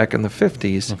stuff back in the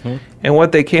 50s. And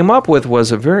what they came up with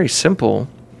was a very simple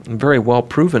and very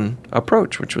well-proven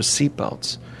approach, which was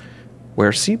seatbelts.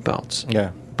 Wear seatbelts.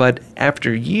 Yeah. But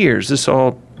after years, this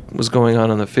all was going on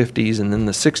in the 50s, and then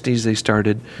the 60s they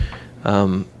started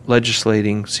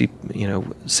legislating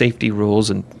safety rules,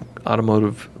 and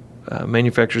automotive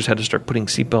manufacturers had to start putting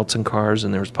seatbelts in cars,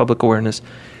 and there was public awareness.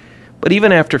 But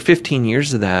even after 15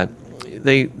 years of that,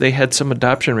 they had some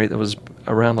adoption rate that was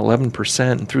around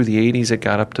 11%, and through the 80s it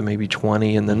got up to maybe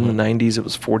 20, and then in the 90s it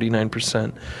was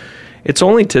 49%. It's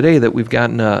only today that we've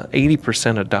gotten a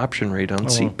 80% adoption rate on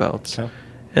seatbelts. Okay.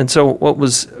 And so what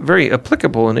was very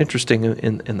applicable and interesting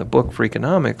in the book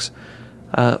Freakonomics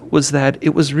was that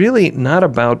it was really not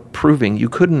about proving. You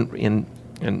couldn't, and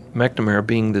McNamara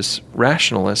being this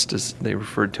rationalist, as they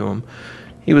referred to him,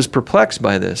 he was perplexed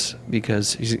by this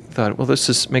because he thought, well,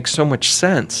 makes so much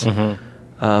sense. And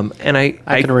I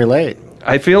can relate.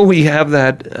 I feel we have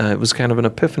that. It was kind of an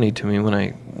epiphany to me when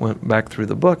I went back through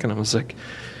the book, and I was like,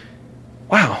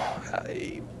 wow.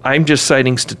 I'm just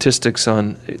citing statistics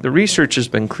on the research has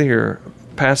been clear.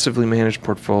 Passively managed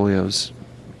portfolios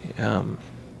are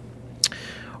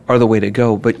the way to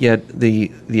go, but yet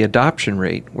the adoption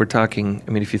rate, we're talking,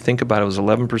 if you think about it, it was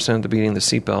 11% at the beginning of the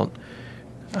seatbelt.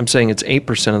 I'm saying it's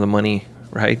 8% of the money,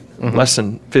 right? Less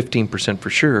than 15%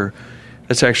 for sure.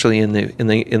 That's actually in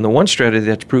the one strategy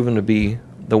that's proven to be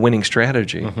the winning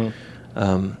strategy.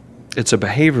 It's a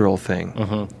behavioral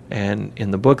thing. And in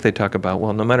the book they talk about,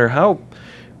 well, no matter how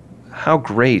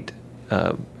great,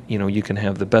 you can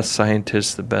have the best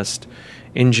scientists, the best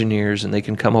engineers, and they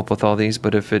can come up with all these,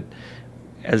 but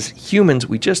as humans,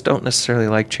 we just don't necessarily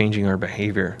like changing our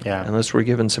behavior unless we're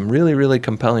given some really, really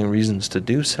compelling reasons to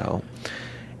do so,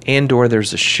 and/or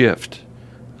there's a shift.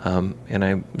 And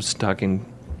I was talking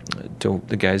to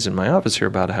the guys in my office here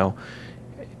about how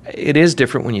it is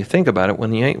different when you think about it.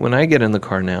 When I get in the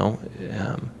car now,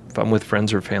 if I'm with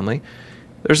friends or family,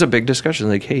 there's a big discussion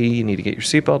like, hey, you need to get your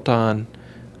seatbelt on.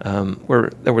 Where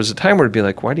there was a time where it'd be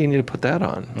like, why do you need to put that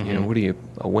on? What are you,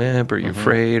 a wimp? Or are you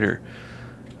afraid? Or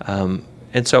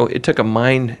and so it took a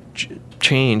mind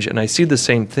change, and I see the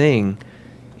same thing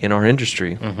in our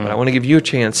industry. But I want to give you a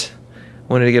chance.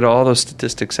 I wanted to get all those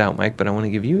statistics out, Mike, but I want to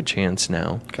give you a chance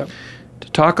now to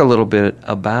talk a little bit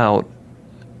about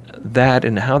that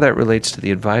and how that relates to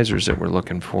the advisors that we're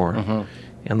looking for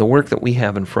and the work that we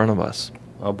have in front of us.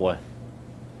 Oh, boy.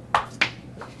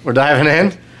 We're diving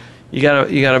in? You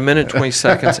got a minute, 20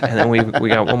 seconds, and then we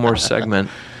got one more segment.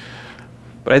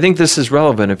 But I think this is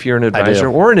relevant if you're an advisor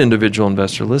or an individual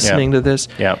investor listening to this.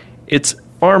 It's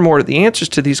far more, the answers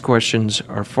to these questions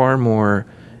are far more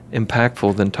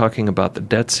impactful than talking about the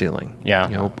debt ceiling.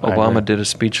 Obama did a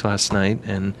speech last night,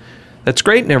 and that's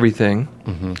great and everything,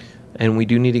 and we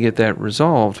do need to get that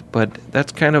resolved, but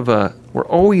that's kind of we're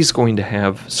always going to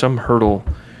have some hurdle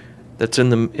that's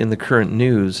in the current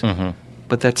news,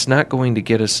 but that's not going to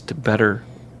get us to better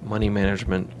money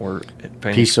management or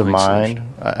peace of mind.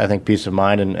 I think peace of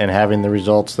mind and having the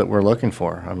results that we're looking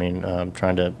for. I mean,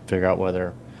 trying to figure out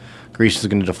whether Greece is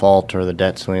going to default or the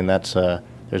debt ceiling. That's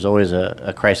there's always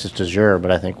a crisis du jour,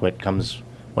 but I think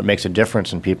what makes a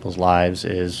difference in people's lives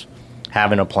is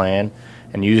having a plan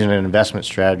and using an investment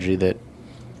strategy that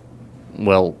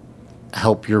will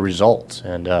help your results.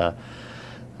 And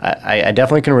I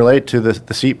definitely can relate to the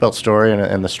seatbelt story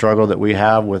and the struggle that we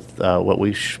have with what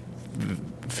we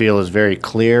feel is very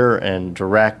clear and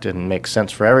direct and makes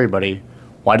sense for everybody.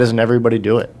 Why doesn't everybody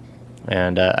do it?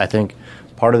 And I think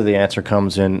part of the answer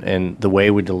comes in the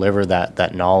way we deliver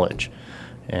that knowledge.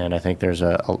 And I think there's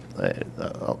a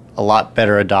lot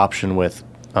better adoption with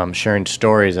sharing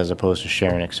stories as opposed to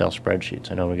sharing Excel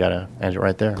spreadsheets. I know we got to end it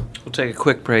right there. We'll take a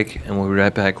quick break, and we'll be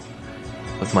right back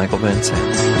with Michael Van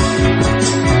Sant.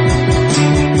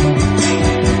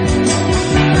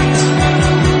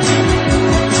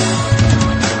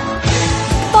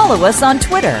 Follow us on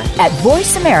Twitter at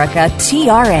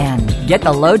VoiceAmericaTRN. Get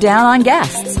the lowdown on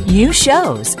guests, new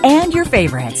shows, and your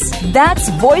favorites.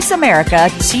 That's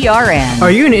VoiceAmericaTRN.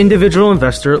 Are you an individual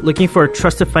investor looking for a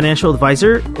trusted financial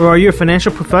advisor, or are you a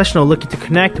financial professional looking to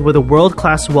connect with a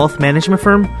world-class wealth management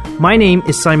firm? My name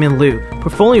is Simon Liu,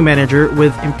 portfolio manager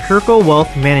with Empirical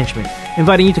Wealth Management,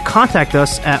 inviting you to contact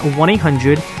us at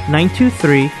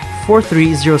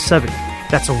 1-800-923-4307.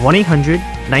 That's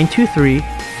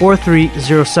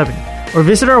 1-800-923-4307. Or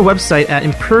visit our website at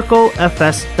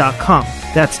empiricalfs.com.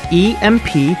 That's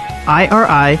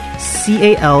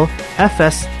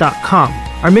EMPIRICALFS.com.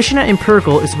 Our mission at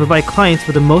Empirical is to provide clients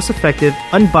with the most effective,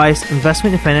 unbiased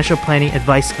investment and financial planning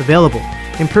advice available.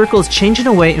 Empirical is changing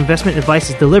the way investment advice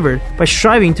is delivered by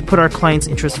striving to put our clients'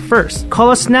 interests first. Call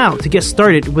us now to get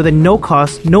started with a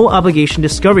no-cost, no-obligation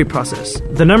discovery process.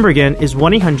 The number again is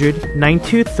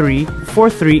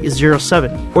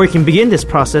 1-800-923-4307. Or you can begin this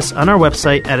process on our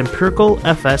website at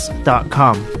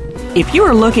empiricalfs.com. If you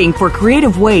are looking for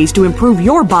creative ways to improve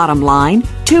your bottom line,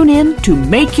 tune in to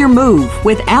Make Your Move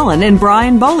with Alan and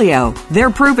Brian Bolio. Their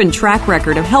proven track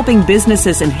record of helping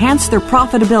businesses enhance their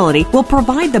profitability will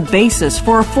provide the basis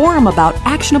for a forum about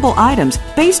actionable items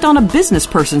based on a business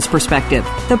person's perspective.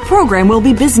 The program will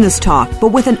be business talk,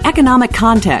 but with an economic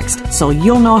context, so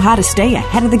you'll know how to stay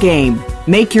ahead of the game.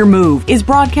 Make Your Move is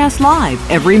broadcast live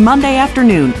every Monday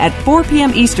afternoon at 4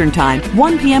 p.m. Eastern Time,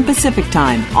 1 p.m. Pacific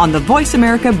Time on the Voice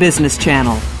America Business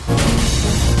Channel.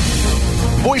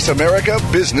 Voice America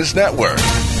Business Network,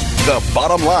 the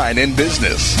bottom line in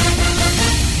business.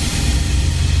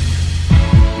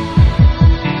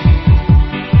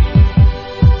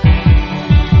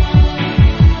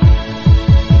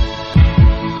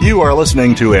 You are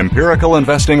listening to Empirical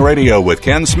Investing Radio with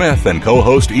Ken Smith and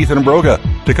co-host Ethan Broga.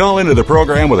 To call into the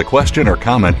program with a question or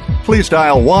comment, please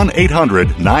dial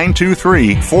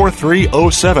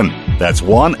 1-800-923-4307. That's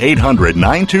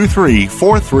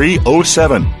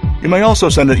 1-800-923-4307. You may also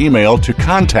send an email to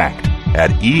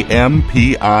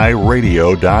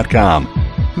contact@empiradio.com.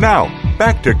 Now,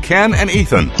 back to Ken and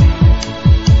Ethan.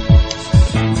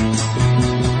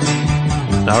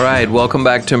 All right, welcome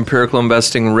back to Empirical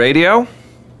Investing Radio.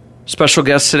 Special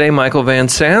guest today, Michael Van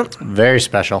Sant. Very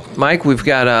special. Mike, we've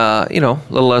got a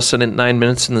little less than 9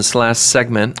 minutes in this last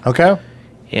segment. Okay.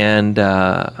 And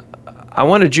I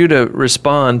wanted you to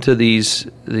respond to these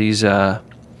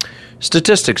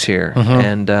statistics here,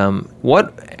 and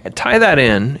tie that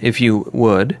in, if you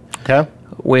would,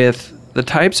 with the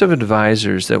types of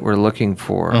advisors that we're looking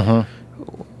for.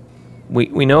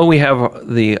 We know we have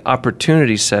the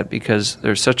opportunity set because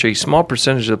there's such a small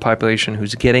percentage of the population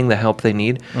who's getting the help they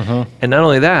need. And not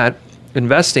only that,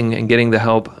 investing and getting the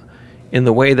help in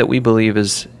the way that we believe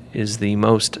is the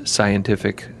most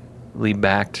scientifically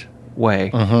backed way,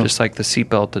 just like the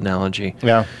seatbelt analogy.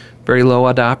 Yeah. Very low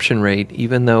adoption rate,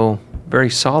 even though very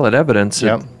solid evidence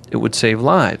it would save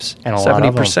lives. And a lot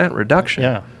of 70% reduction.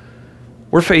 Yeah.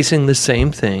 We're facing the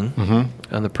same thing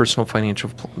on the personal financial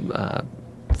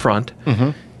front.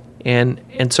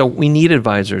 And so we need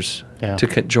advisors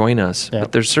to join us.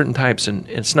 But there's certain types, and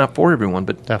it's not for everyone,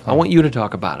 but Definitely. I want you to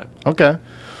talk about it. Okay.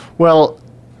 Well,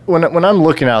 when I'm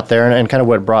looking out there, and kind of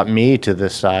what brought me to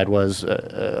this side was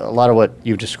a lot of what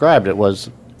you've described. It was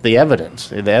the evidence.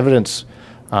 The evidence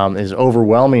is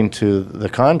overwhelming to the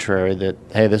contrary that,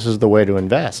 hey, this is the way to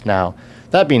invest. Now,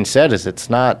 that being said, it's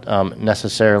not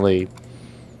necessarily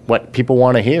what people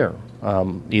want to hear,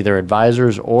 either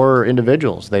advisors or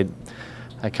individuals.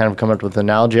 I kind of come up with an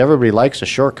analogy. Everybody likes a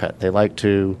shortcut. They like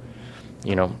to,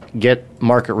 get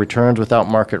market returns without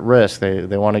market risk.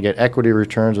 They want to get equity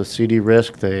returns with CD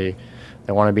risk. They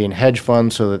want to be in hedge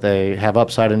funds so that they have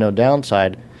upside and no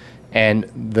downside. And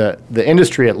the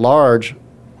industry at large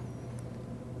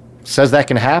says that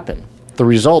can happen. The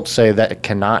results say that it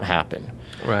cannot happen.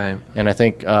 Right. And I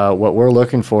think what we're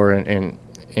looking for in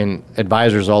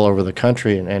advisors all over the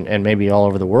country and maybe all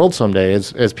over the world someday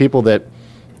is people that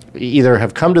either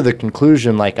have come to the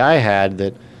conclusion like I had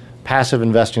that passive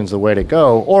investing is the way to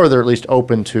go, or they're at least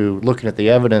open to looking at the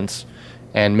evidence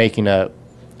and making a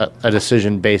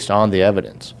decision based on the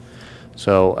evidence.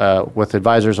 So with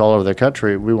advisors all over the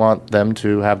country, we want them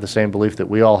to have the same belief that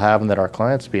we all have and that our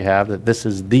clients have, that this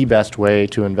is the best way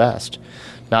to invest,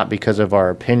 not because of our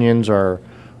opinions or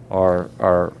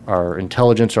our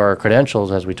intelligence or our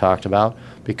credentials, as we talked about,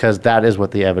 because that is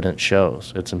what the evidence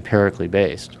shows. It's empirically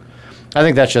based. I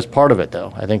think that's just part of it,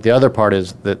 though. I think the other part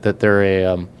is that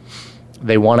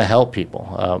they want to help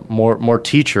people. More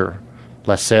teacher,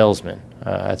 less salesman.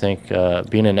 I think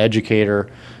being an educator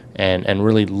and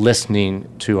really listening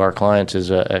to our clients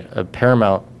is a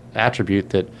paramount attribute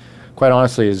that, quite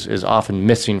honestly, is often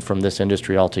missing from this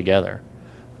industry altogether.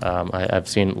 I've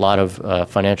seen a lot of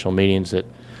financial meetings that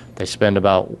they spend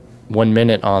about 1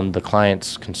 minute on the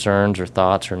client's concerns or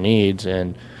thoughts or needs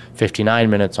and 59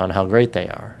 minutes on how great they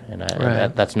are. And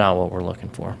that's not what we're looking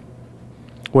for.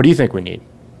 What do you think we need?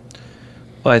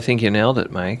 Well, I think you nailed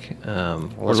it, Mike.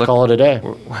 Let's call it a day.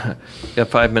 We got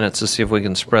 5 minutes to see if we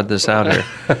can spread this out here.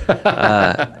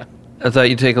 I thought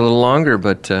you'd take a little longer,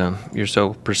 but you're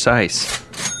so precise.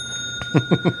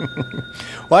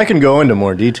 Well, I can go into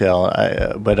more detail,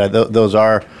 but those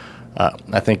are,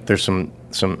 I think there's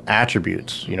some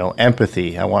attributes.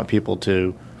 Empathy. I want people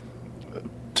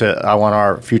I want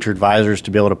our future advisors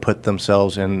to be able to put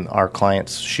themselves in our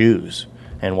clients' shoes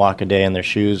and walk a day in their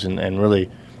shoes and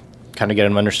really kind of get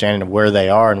an understanding of where they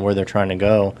are and where they're trying to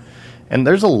go. And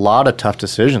there's a lot of tough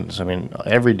decisions. I mean,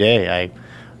 every day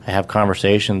I have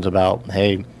conversations about,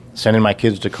 hey, sending my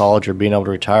kids to college or being able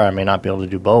to retire, I may not be able to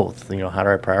do both. How do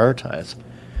I prioritize?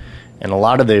 And a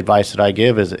lot of the advice that I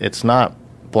give is it's not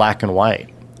black and white.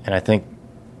 And I think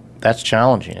that's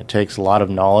challenging. It takes a lot of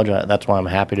knowledge. That's why I'm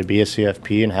happy to be a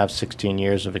CFP and have 16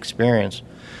 years of experience.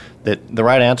 That the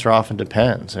right answer often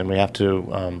depends, and we have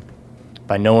to,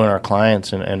 by knowing our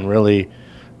clients and really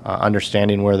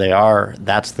understanding where they are,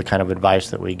 that's the kind of advice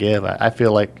that we give. I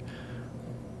feel like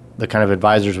the kind of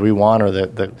advisors we want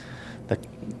are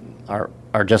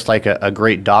just like a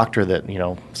great doctor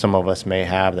that some of us may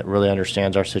have that really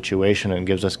understands our situation and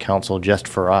gives us counsel just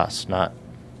for us, not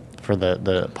for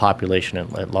the population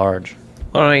at large.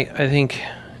 Well, I think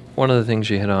one of the things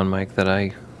you hit on, Mike,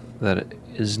 that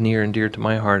is near and dear to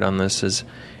my heart on this is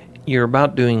you're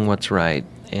about doing what's right,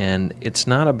 and it's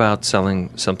not about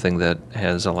selling something that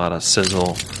has a lot of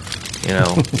sizzle,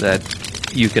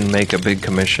 that you can make a big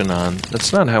commission on.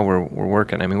 That's not how we're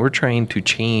working. I mean, we're trying to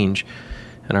change,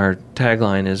 and our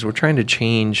tagline is we're trying to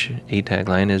change. A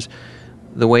tagline is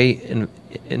the way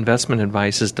investment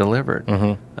advice is delivered.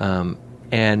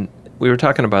 And we were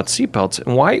talking about seatbelts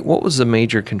and what was the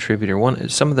major contributor?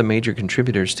 Some of the major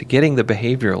contributors to getting the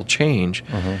behavioral change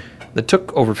that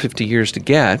took over 50 years to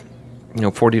get,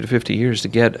 40 to 50 years to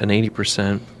get an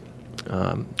 80%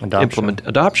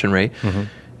 adoption rate.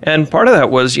 And part of that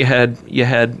was you had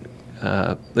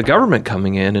the government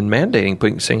coming in and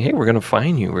mandating, saying, hey, we're going to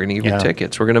fine you. We're going to give you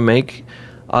tickets. We're going to make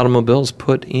automobiles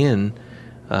put in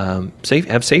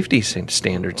have safety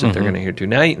standards that they're going to adhere to.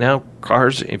 Now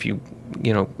cars, if you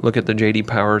look at the J.D.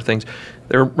 Power things,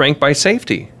 they're ranked by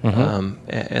safety,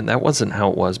 and that wasn't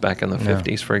how it was back in the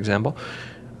 50s, for example.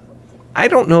 I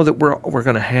don't know that we're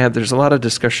going to have. There's a lot of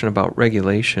discussion about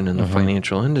regulation in the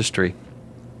financial industry.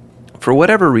 For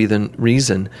whatever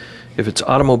reason, if it's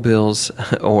automobiles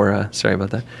or sorry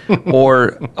about that,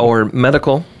 or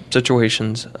medical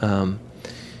situations,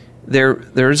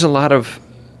 there is a lot of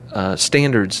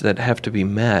standards that have to be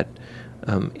met.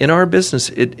 In our business,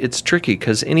 it's tricky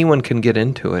because anyone can get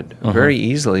into it very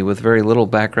easily with very little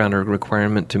background or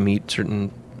requirement to meet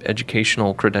certain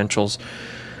educational credentials.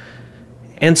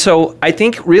 And so I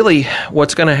think really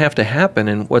what's going to have to happen,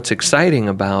 and what's exciting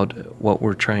about what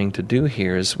we're trying to do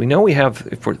here, is we know we have,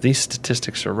 if these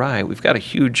statistics are right, we've got a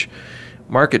huge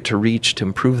market to reach to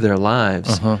improve their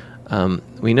lives.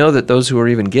 We know that those who are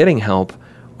even getting help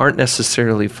aren't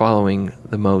necessarily following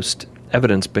the most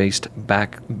evidence-based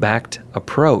backed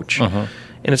approach. And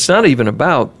it's not even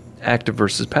about active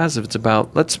versus passive. It's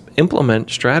about let's implement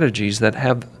strategies that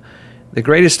have the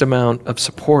greatest amount of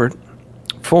support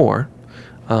for,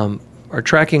 are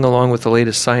tracking along with the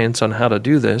latest science on how to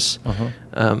do this,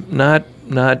 not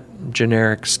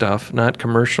generic stuff, not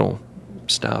commercial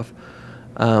stuff,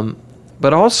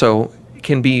 but also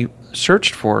can be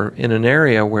searched for in an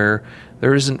area where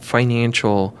there isn't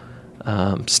financial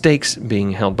stakes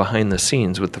being held behind the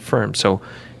scenes with the firm. So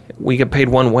we get paid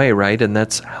one way, right? And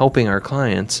that's helping our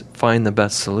clients find the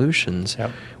best solutions.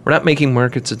 We're not making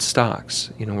markets at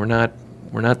stocks. We're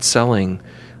not selling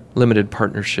limited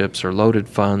partnerships or loaded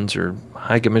funds or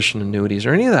high commission annuities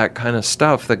or any of that kind of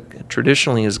stuff that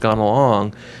traditionally has gone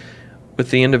along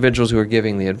with the individuals who are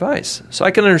giving the advice. So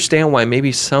I can understand why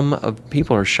maybe some of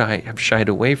people have shied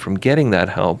away from getting that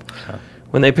help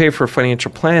when they pay for a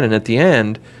financial plan, and at the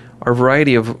end are a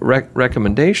variety of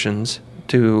recommendations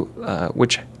to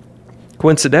which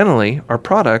coincidentally are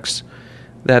products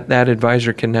that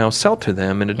advisor can now sell to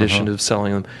them in addition to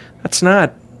selling them. That's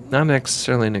not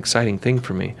necessarily an exciting thing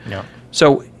for me.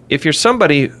 So if you're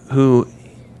somebody who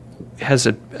has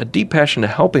a deep passion to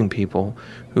helping people,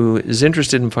 who is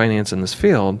interested in finance in this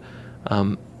field,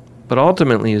 but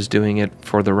ultimately is doing it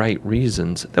for the right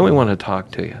reasons, then we want to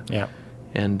talk to you.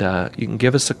 And you can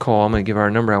give us a call. I'm going to give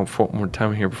our number out one more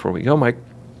time here before we go, Mike.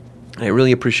 I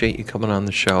really appreciate you coming on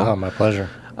the show. Oh, my pleasure.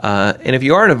 And if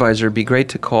you are an advisor, it'd be great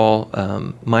to call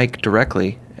Mike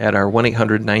directly at our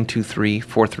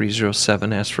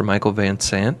 1-800-923-4307. Ask for Michael Van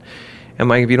Sant. And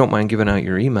Mike, if you don't mind giving out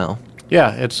your email.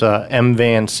 Yeah, it's M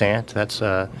Van Sant. That's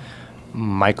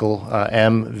Michael,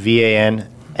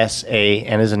 M-V-A-N-S-A,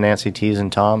 N as in Nancy, T as in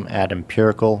Tom, at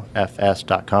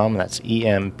empiricalfs.com. That's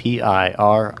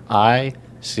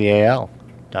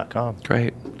EMPIRICAL.com.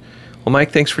 Great. Well,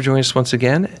 Mike, thanks for joining us once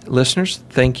again. Listeners,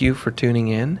 thank you for tuning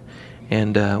in.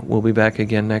 And we'll be back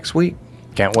again next week.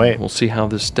 Can't wait. We'll see how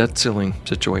this debt ceiling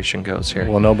situation goes here.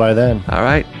 We'll know by then. All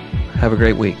right. Have a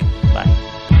great week. Bye.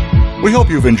 We hope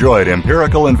you've enjoyed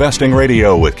Empirical Investing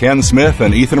Radio with Ken Smith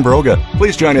and Ethan Broga.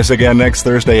 Please join us again next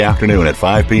Thursday afternoon at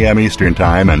 5 p.m. Eastern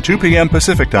Time and 2 p.m.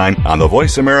 Pacific Time on the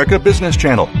Voice America Business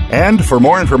Channel. And for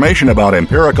more information about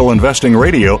Empirical Investing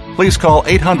Radio, please call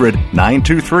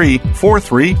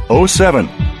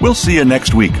 800-923-4307. We'll see you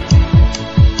next week.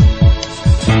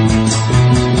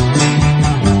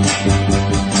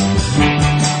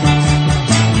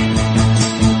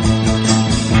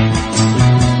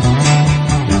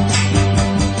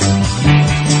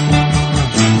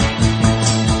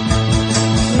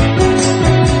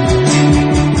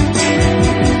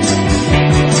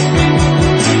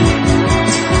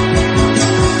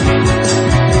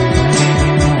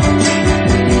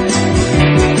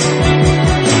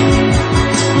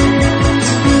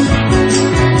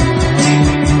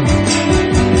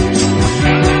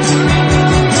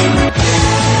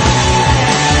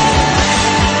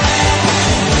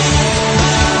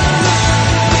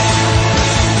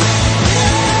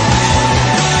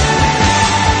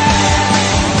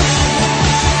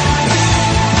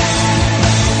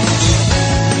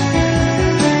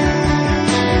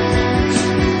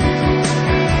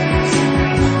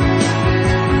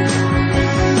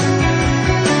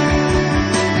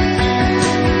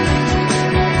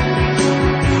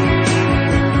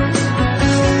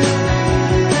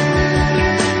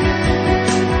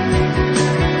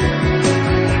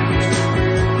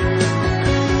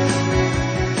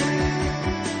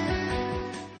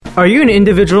 Are you an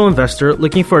individual investor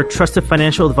looking for a trusted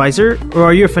financial advisor, or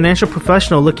are you a financial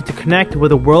professional looking to connect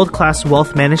with a world-class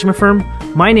wealth management firm?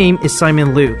 My name is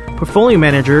Simon Liu, portfolio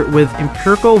manager with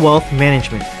Empirical Wealth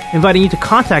Management, inviting you to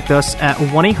contact us at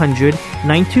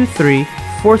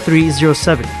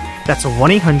 1-800-923-4307. That's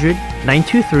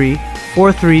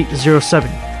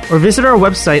 1-800-923-4307. Or visit our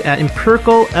website at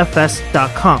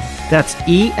empiricalfs.com. That's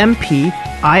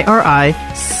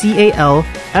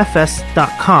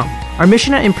EMPIRICALFS.com. Our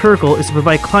mission at Empirical is to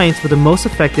provide clients with the most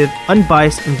effective,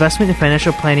 unbiased investment and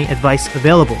financial planning advice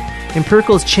available.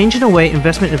 Empirical is changing the way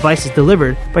investment advice is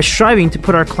delivered by striving to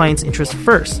put our clients' interests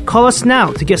first. Call us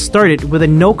now to get started with a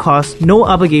no-cost,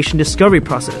 no-obligation discovery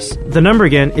process. The number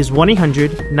again is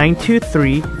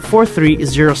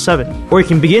 1-800-923-4307, or you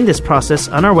can begin this process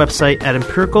on our website at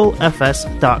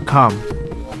empiricalfs.com.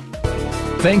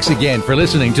 Thanks again for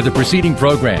listening to the preceding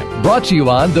program, brought to you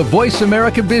on the Voice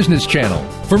America Business Channel.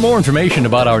 For more information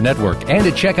about our network and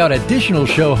to check out additional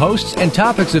show hosts and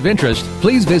topics of interest,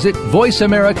 please visit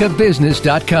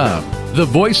voiceamericabusiness.com. The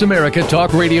Voice America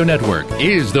Talk Radio Network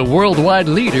is the worldwide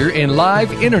leader in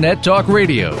live Internet talk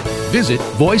radio. Visit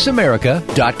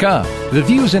voiceamerica.com. The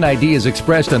views and ideas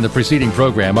expressed on the preceding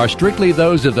program are strictly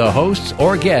those of the hosts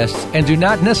or guests and do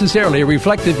not necessarily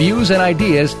reflect the views and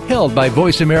ideas held by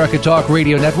Voice America Talk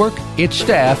Radio Network, its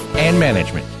staff, and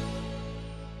management.